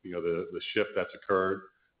the shift that's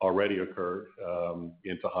already occurred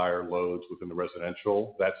into higher loads within the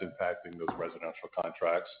residential. That's impacting those residential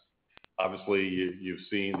contracts. Obviously, you've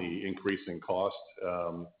seen the increase in cost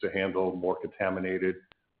to handle more contaminated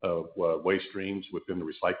waste streams within the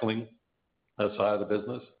recycling side of the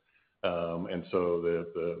business. And so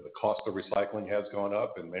the cost of recycling has gone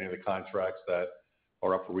up, and many of the contracts that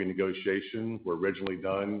are up for renegotiation were originally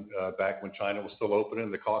done back when China was still open,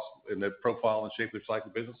 and the cost and the profile and shape of the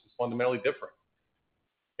recycling business is fundamentally different.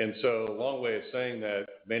 And so a long way of saying that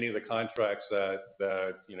many of the contracts that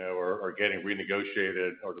are getting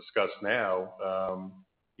renegotiated or discussed now,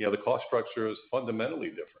 the cost structure is fundamentally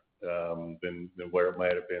different than where it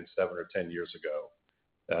might have been 7 or 10 years ago.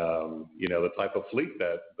 The type of fleet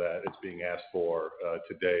that is being asked for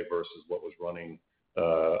today versus what was running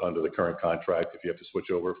under the current contract, if you have to switch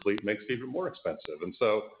over a fleet, makes it even more expensive. And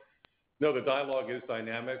so, no, the dialogue is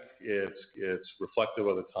dynamic. It's reflective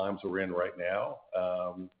of the times we're in right now.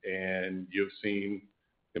 And you've seen,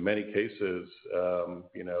 in many cases,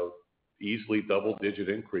 easily double-digit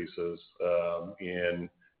increases in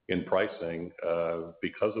pricing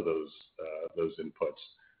because of those inputs.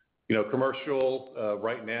 Commercial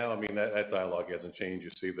right now, I mean, that dialogue hasn't changed.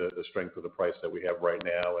 You see the strength of the price that we have right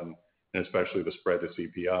now, and especially the spread to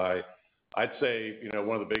CPI. I'd say,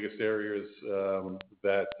 one of the biggest areas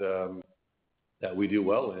that we do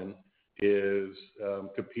well in is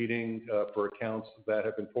competing for accounts that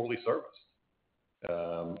have been poorly serviced.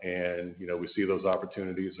 And we see those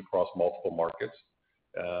opportunities across multiple markets.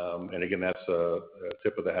 And again, that's a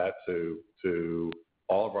tip of the hat to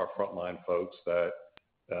all of our frontline folks that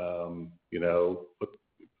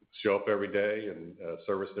show up every day and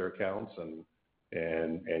service their accounts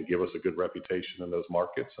and give us a good reputation in those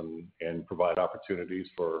markets and provide opportunities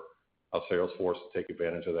for our sales force to take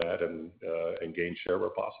advantage of that and gain share where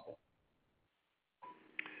possible.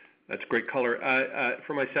 That's great color.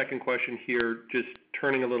 For my second question here, just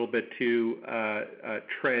turning a little bit to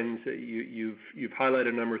trends. You've highlighted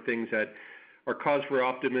a number of things that are cause for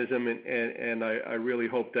optimism, and I really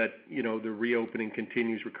hope that the reopening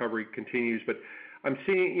continues, recovery continues. But I'm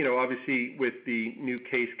seeing, obviously, with the new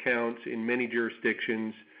case counts in many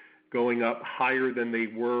jurisdictions going up higher than they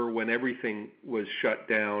were when everything was shut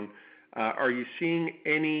down. Are you seeing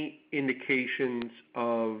any indications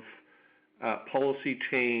of policy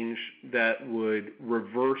change that would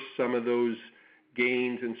reverse some of those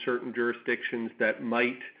gains in certain jurisdictions that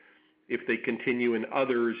might, if they continue in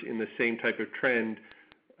others in the same type of trend,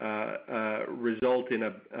 result in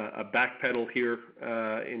a backpedal here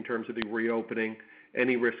in terms of the reopening?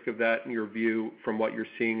 Any risk of that in your view from what you're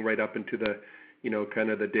seeing right up into the, kind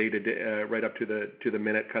of the day-to-day, right up to the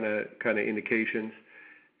minute kind of indications?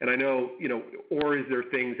 And I know, or is there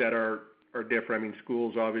things that are different? I mean,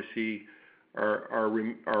 schools obviously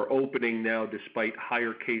are opening now despite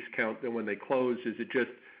higher case count than when they closed. Is it just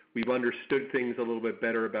we've understood things a little bit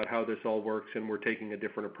better about how this all works and we're taking a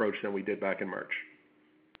different approach than we did back in March?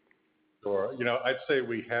 Sure. I'd say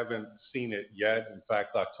we haven't seen it yet. In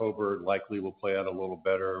fact, October likely will play out a little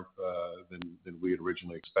better than we had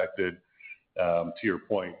originally expected. To your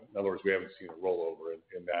point, in other words, we haven't seen a rollover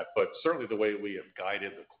in that. But certainly the way we have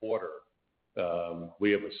guided the quarter,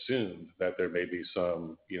 we have assumed that there may be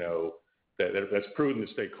some, that's prudent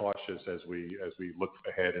to stay cautious as we look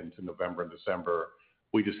ahead into November and December.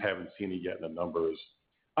 We just haven't seen it yet in the numbers.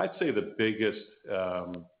 I'd say the biggest,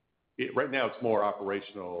 right now it's more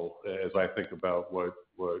operational as I think about what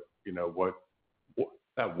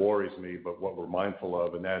that worries me, but what we're mindful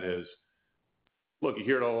of, and that is, look, you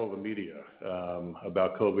hear it all over the media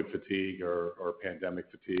about COVID fatigue or pandemic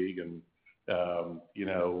fatigue, and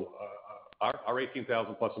our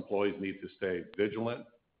 18,000 plus employees need to stay vigilant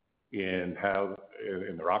in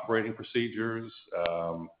their operating procedures,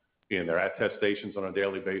 in their attestations on a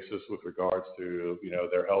daily basis with regards to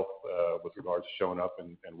their health, with regards to showing up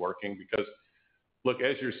and working. Because look,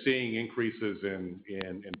 as you're seeing increases in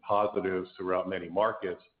positives throughout many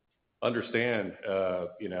markets, understand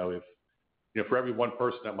if for every one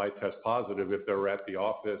person that might test positive, if they're at the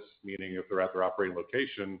office, meaning if they're at their operating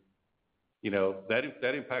location,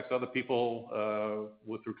 that impacts other people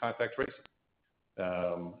through contact tracing.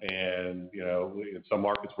 And in some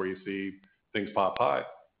markets where you see things pop high,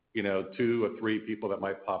 2 or 3 people that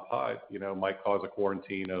might pop high, might cause a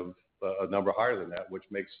quarantine of a number higher than that, which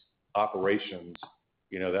makes operations,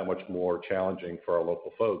 that much more challenging for our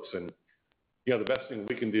local folks. And the best thing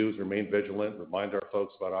we can do is remain vigilant, remind our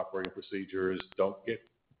folks about operating procedures. Don't get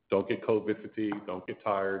COVID fatigue. Don't get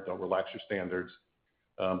tired. Don't relax your standards.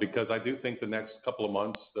 Because I do think the next couple of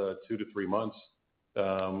months, 2 to 3 months,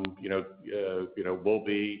 will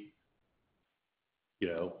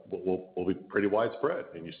be pretty widespread,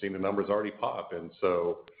 and you've seen the numbers already pop. And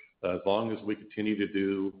so, as long as we continue to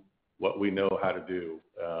do what we know how to do.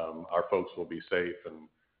 Our folks will be safe,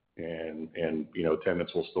 and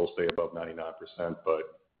attendance will still stay above 99%. But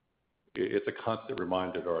it's a constant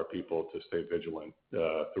reminder to our people to stay vigilant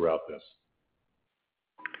throughout this.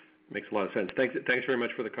 Makes a lot of sense. Thanks very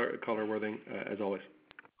much for the color, Worthing, as always.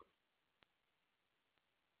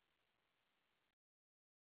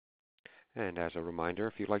 And as a reminder,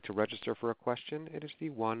 if you'd like to register for a question, it is the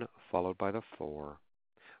 1 followed by the 4.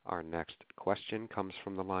 Our next question comes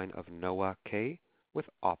from the line of Noah Kaye with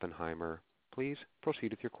Oppenheimer. Please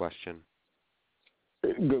proceed with your question.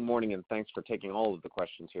 Good morning, and thanks for taking all of the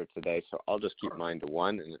questions here today. So I'll just keep mine to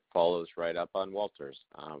one, and it follows right up on Walter's,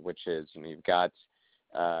 which is you've got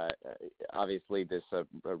obviously this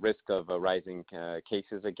risk of rising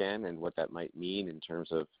cases again and what that might mean in terms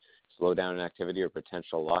of slowdown in activity or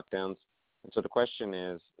potential lockdowns. And so the question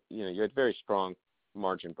is, you had very strong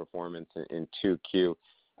margin performance in 2Q.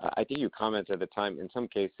 I think you commented at the time, in some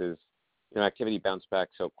cases, activity bounced back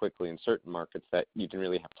so quickly in certain markets that you didn't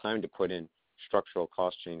really have time to put in structural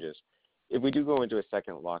cost changes. If we do go into a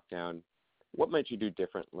second lockdown, what might you do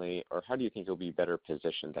differently, or how do you think you'll be better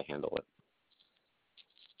positioned to handle it?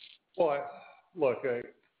 Well, look,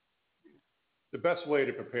 the best way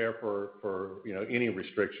to prepare for any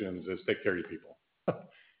restrictions is take care of your people.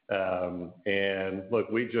 And look,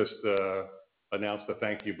 we just announced a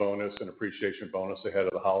thank you bonus and appreciation bonus ahead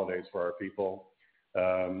of the holidays for our people.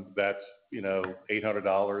 That's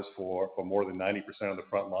 $800 for more than 90% of the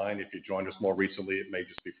front line. If you joined us more recently, it may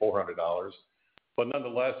just be $400. But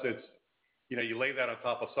nonetheless, it's you lay that on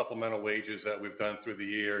top of supplemental wages that we've done through the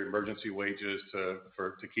year, emergency wages to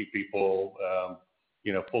keep people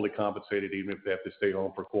fully compensated, even if they have to stay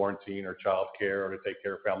home for quarantine or child care or to take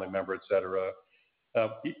care of family member, et cetera.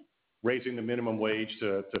 Raising the minimum wage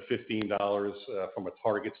to $15 from a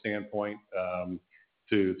target standpoint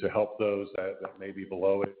to help those that may be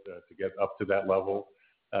below it to get up to that level.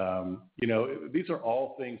 These are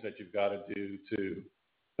all things that you've got to do to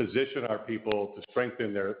position our people to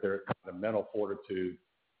strengthen their kind of mental fortitude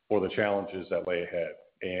for the challenges that lay ahead.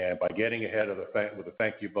 And by getting ahead of with a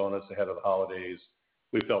thank you bonus ahead of the holidays,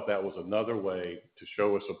 we felt that was another way to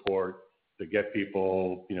show a support to get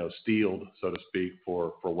people, steeled, so to speak,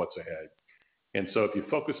 for what's ahead. And so if you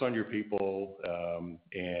focus on your people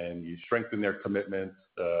and you strengthen their commitment,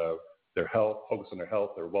 their health, focus on their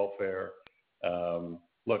health, their welfare,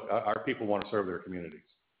 look, our people want to serve their communities.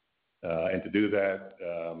 And to do that,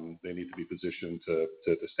 they need to be positioned to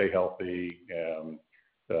stay healthy,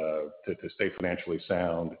 to stay financially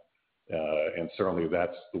sound. And certainly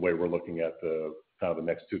that's the way we're looking at the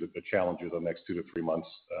next the challenges of the next 2 to 3 months.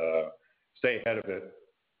 Stay ahead of it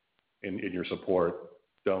in your support.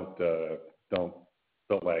 Don't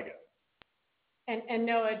lag it. And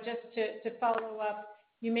Noah, just to follow up,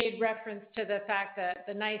 you made reference to the fact that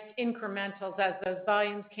the nice incrementals as those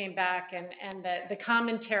volumes came back and the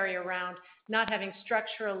commentary around not having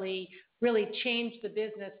structurally really changed the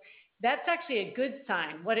business. That's actually a good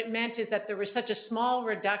sign. What it meant is that there was such a small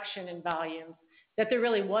reduction in volumes that there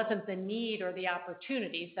really wasn't the need or the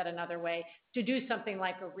opportunity, said another way, to do something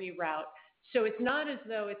like a reroute. So it's not as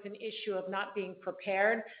though it's an issue of not being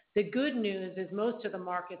prepared. The good news is most of the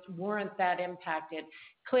markets weren't that impacted.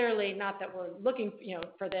 Clearly, not that we're looking,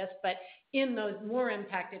 for this, but in those more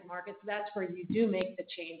impacted markets, that's where you do make the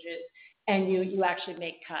changes and you actually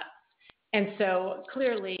make cuts. And so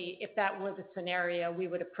clearly, if that was a scenario, we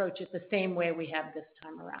would approach it the same way we have this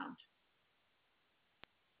time around.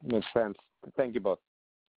 Makes sense. Thank you both.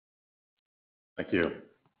 Thank you.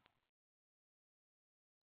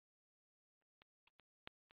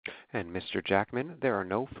 And Mr. Jackman, there are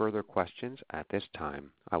no further questions at this time.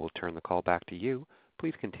 I will turn the call back to you.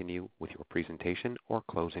 Please continue with your presentation or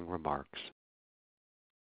closing remarks.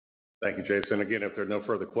 Thank you, Jason. Again, if there are no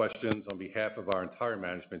further questions, on behalf of our entire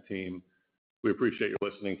management team, we appreciate you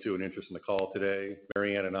listening to and interest in the call today.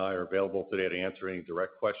 Mary Ann and I are available today to answer any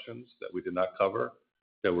direct questions that we did not cover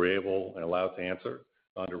that we're able and allowed to answer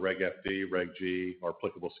under Reg FD, Reg G, or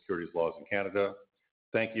applicable securities laws in Canada.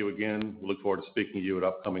 Thank you again. We look forward to speaking to you at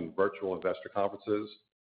upcoming virtual investor conferences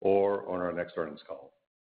or on our next earnings call.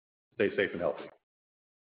 Stay safe and healthy.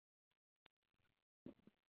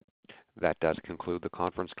 That does conclude the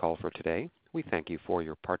conference call for today. We thank you for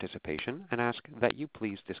your participation and ask that you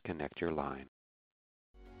please disconnect your line.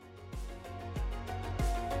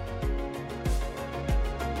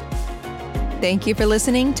 Thank you for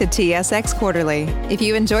listening to TSX Quarterly. If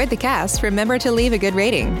you enjoyed the cast, remember to leave a good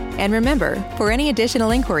rating. And remember, for any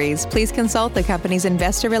additional inquiries, please consult the company's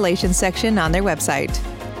investor relations section on their website.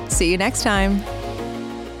 See you next time.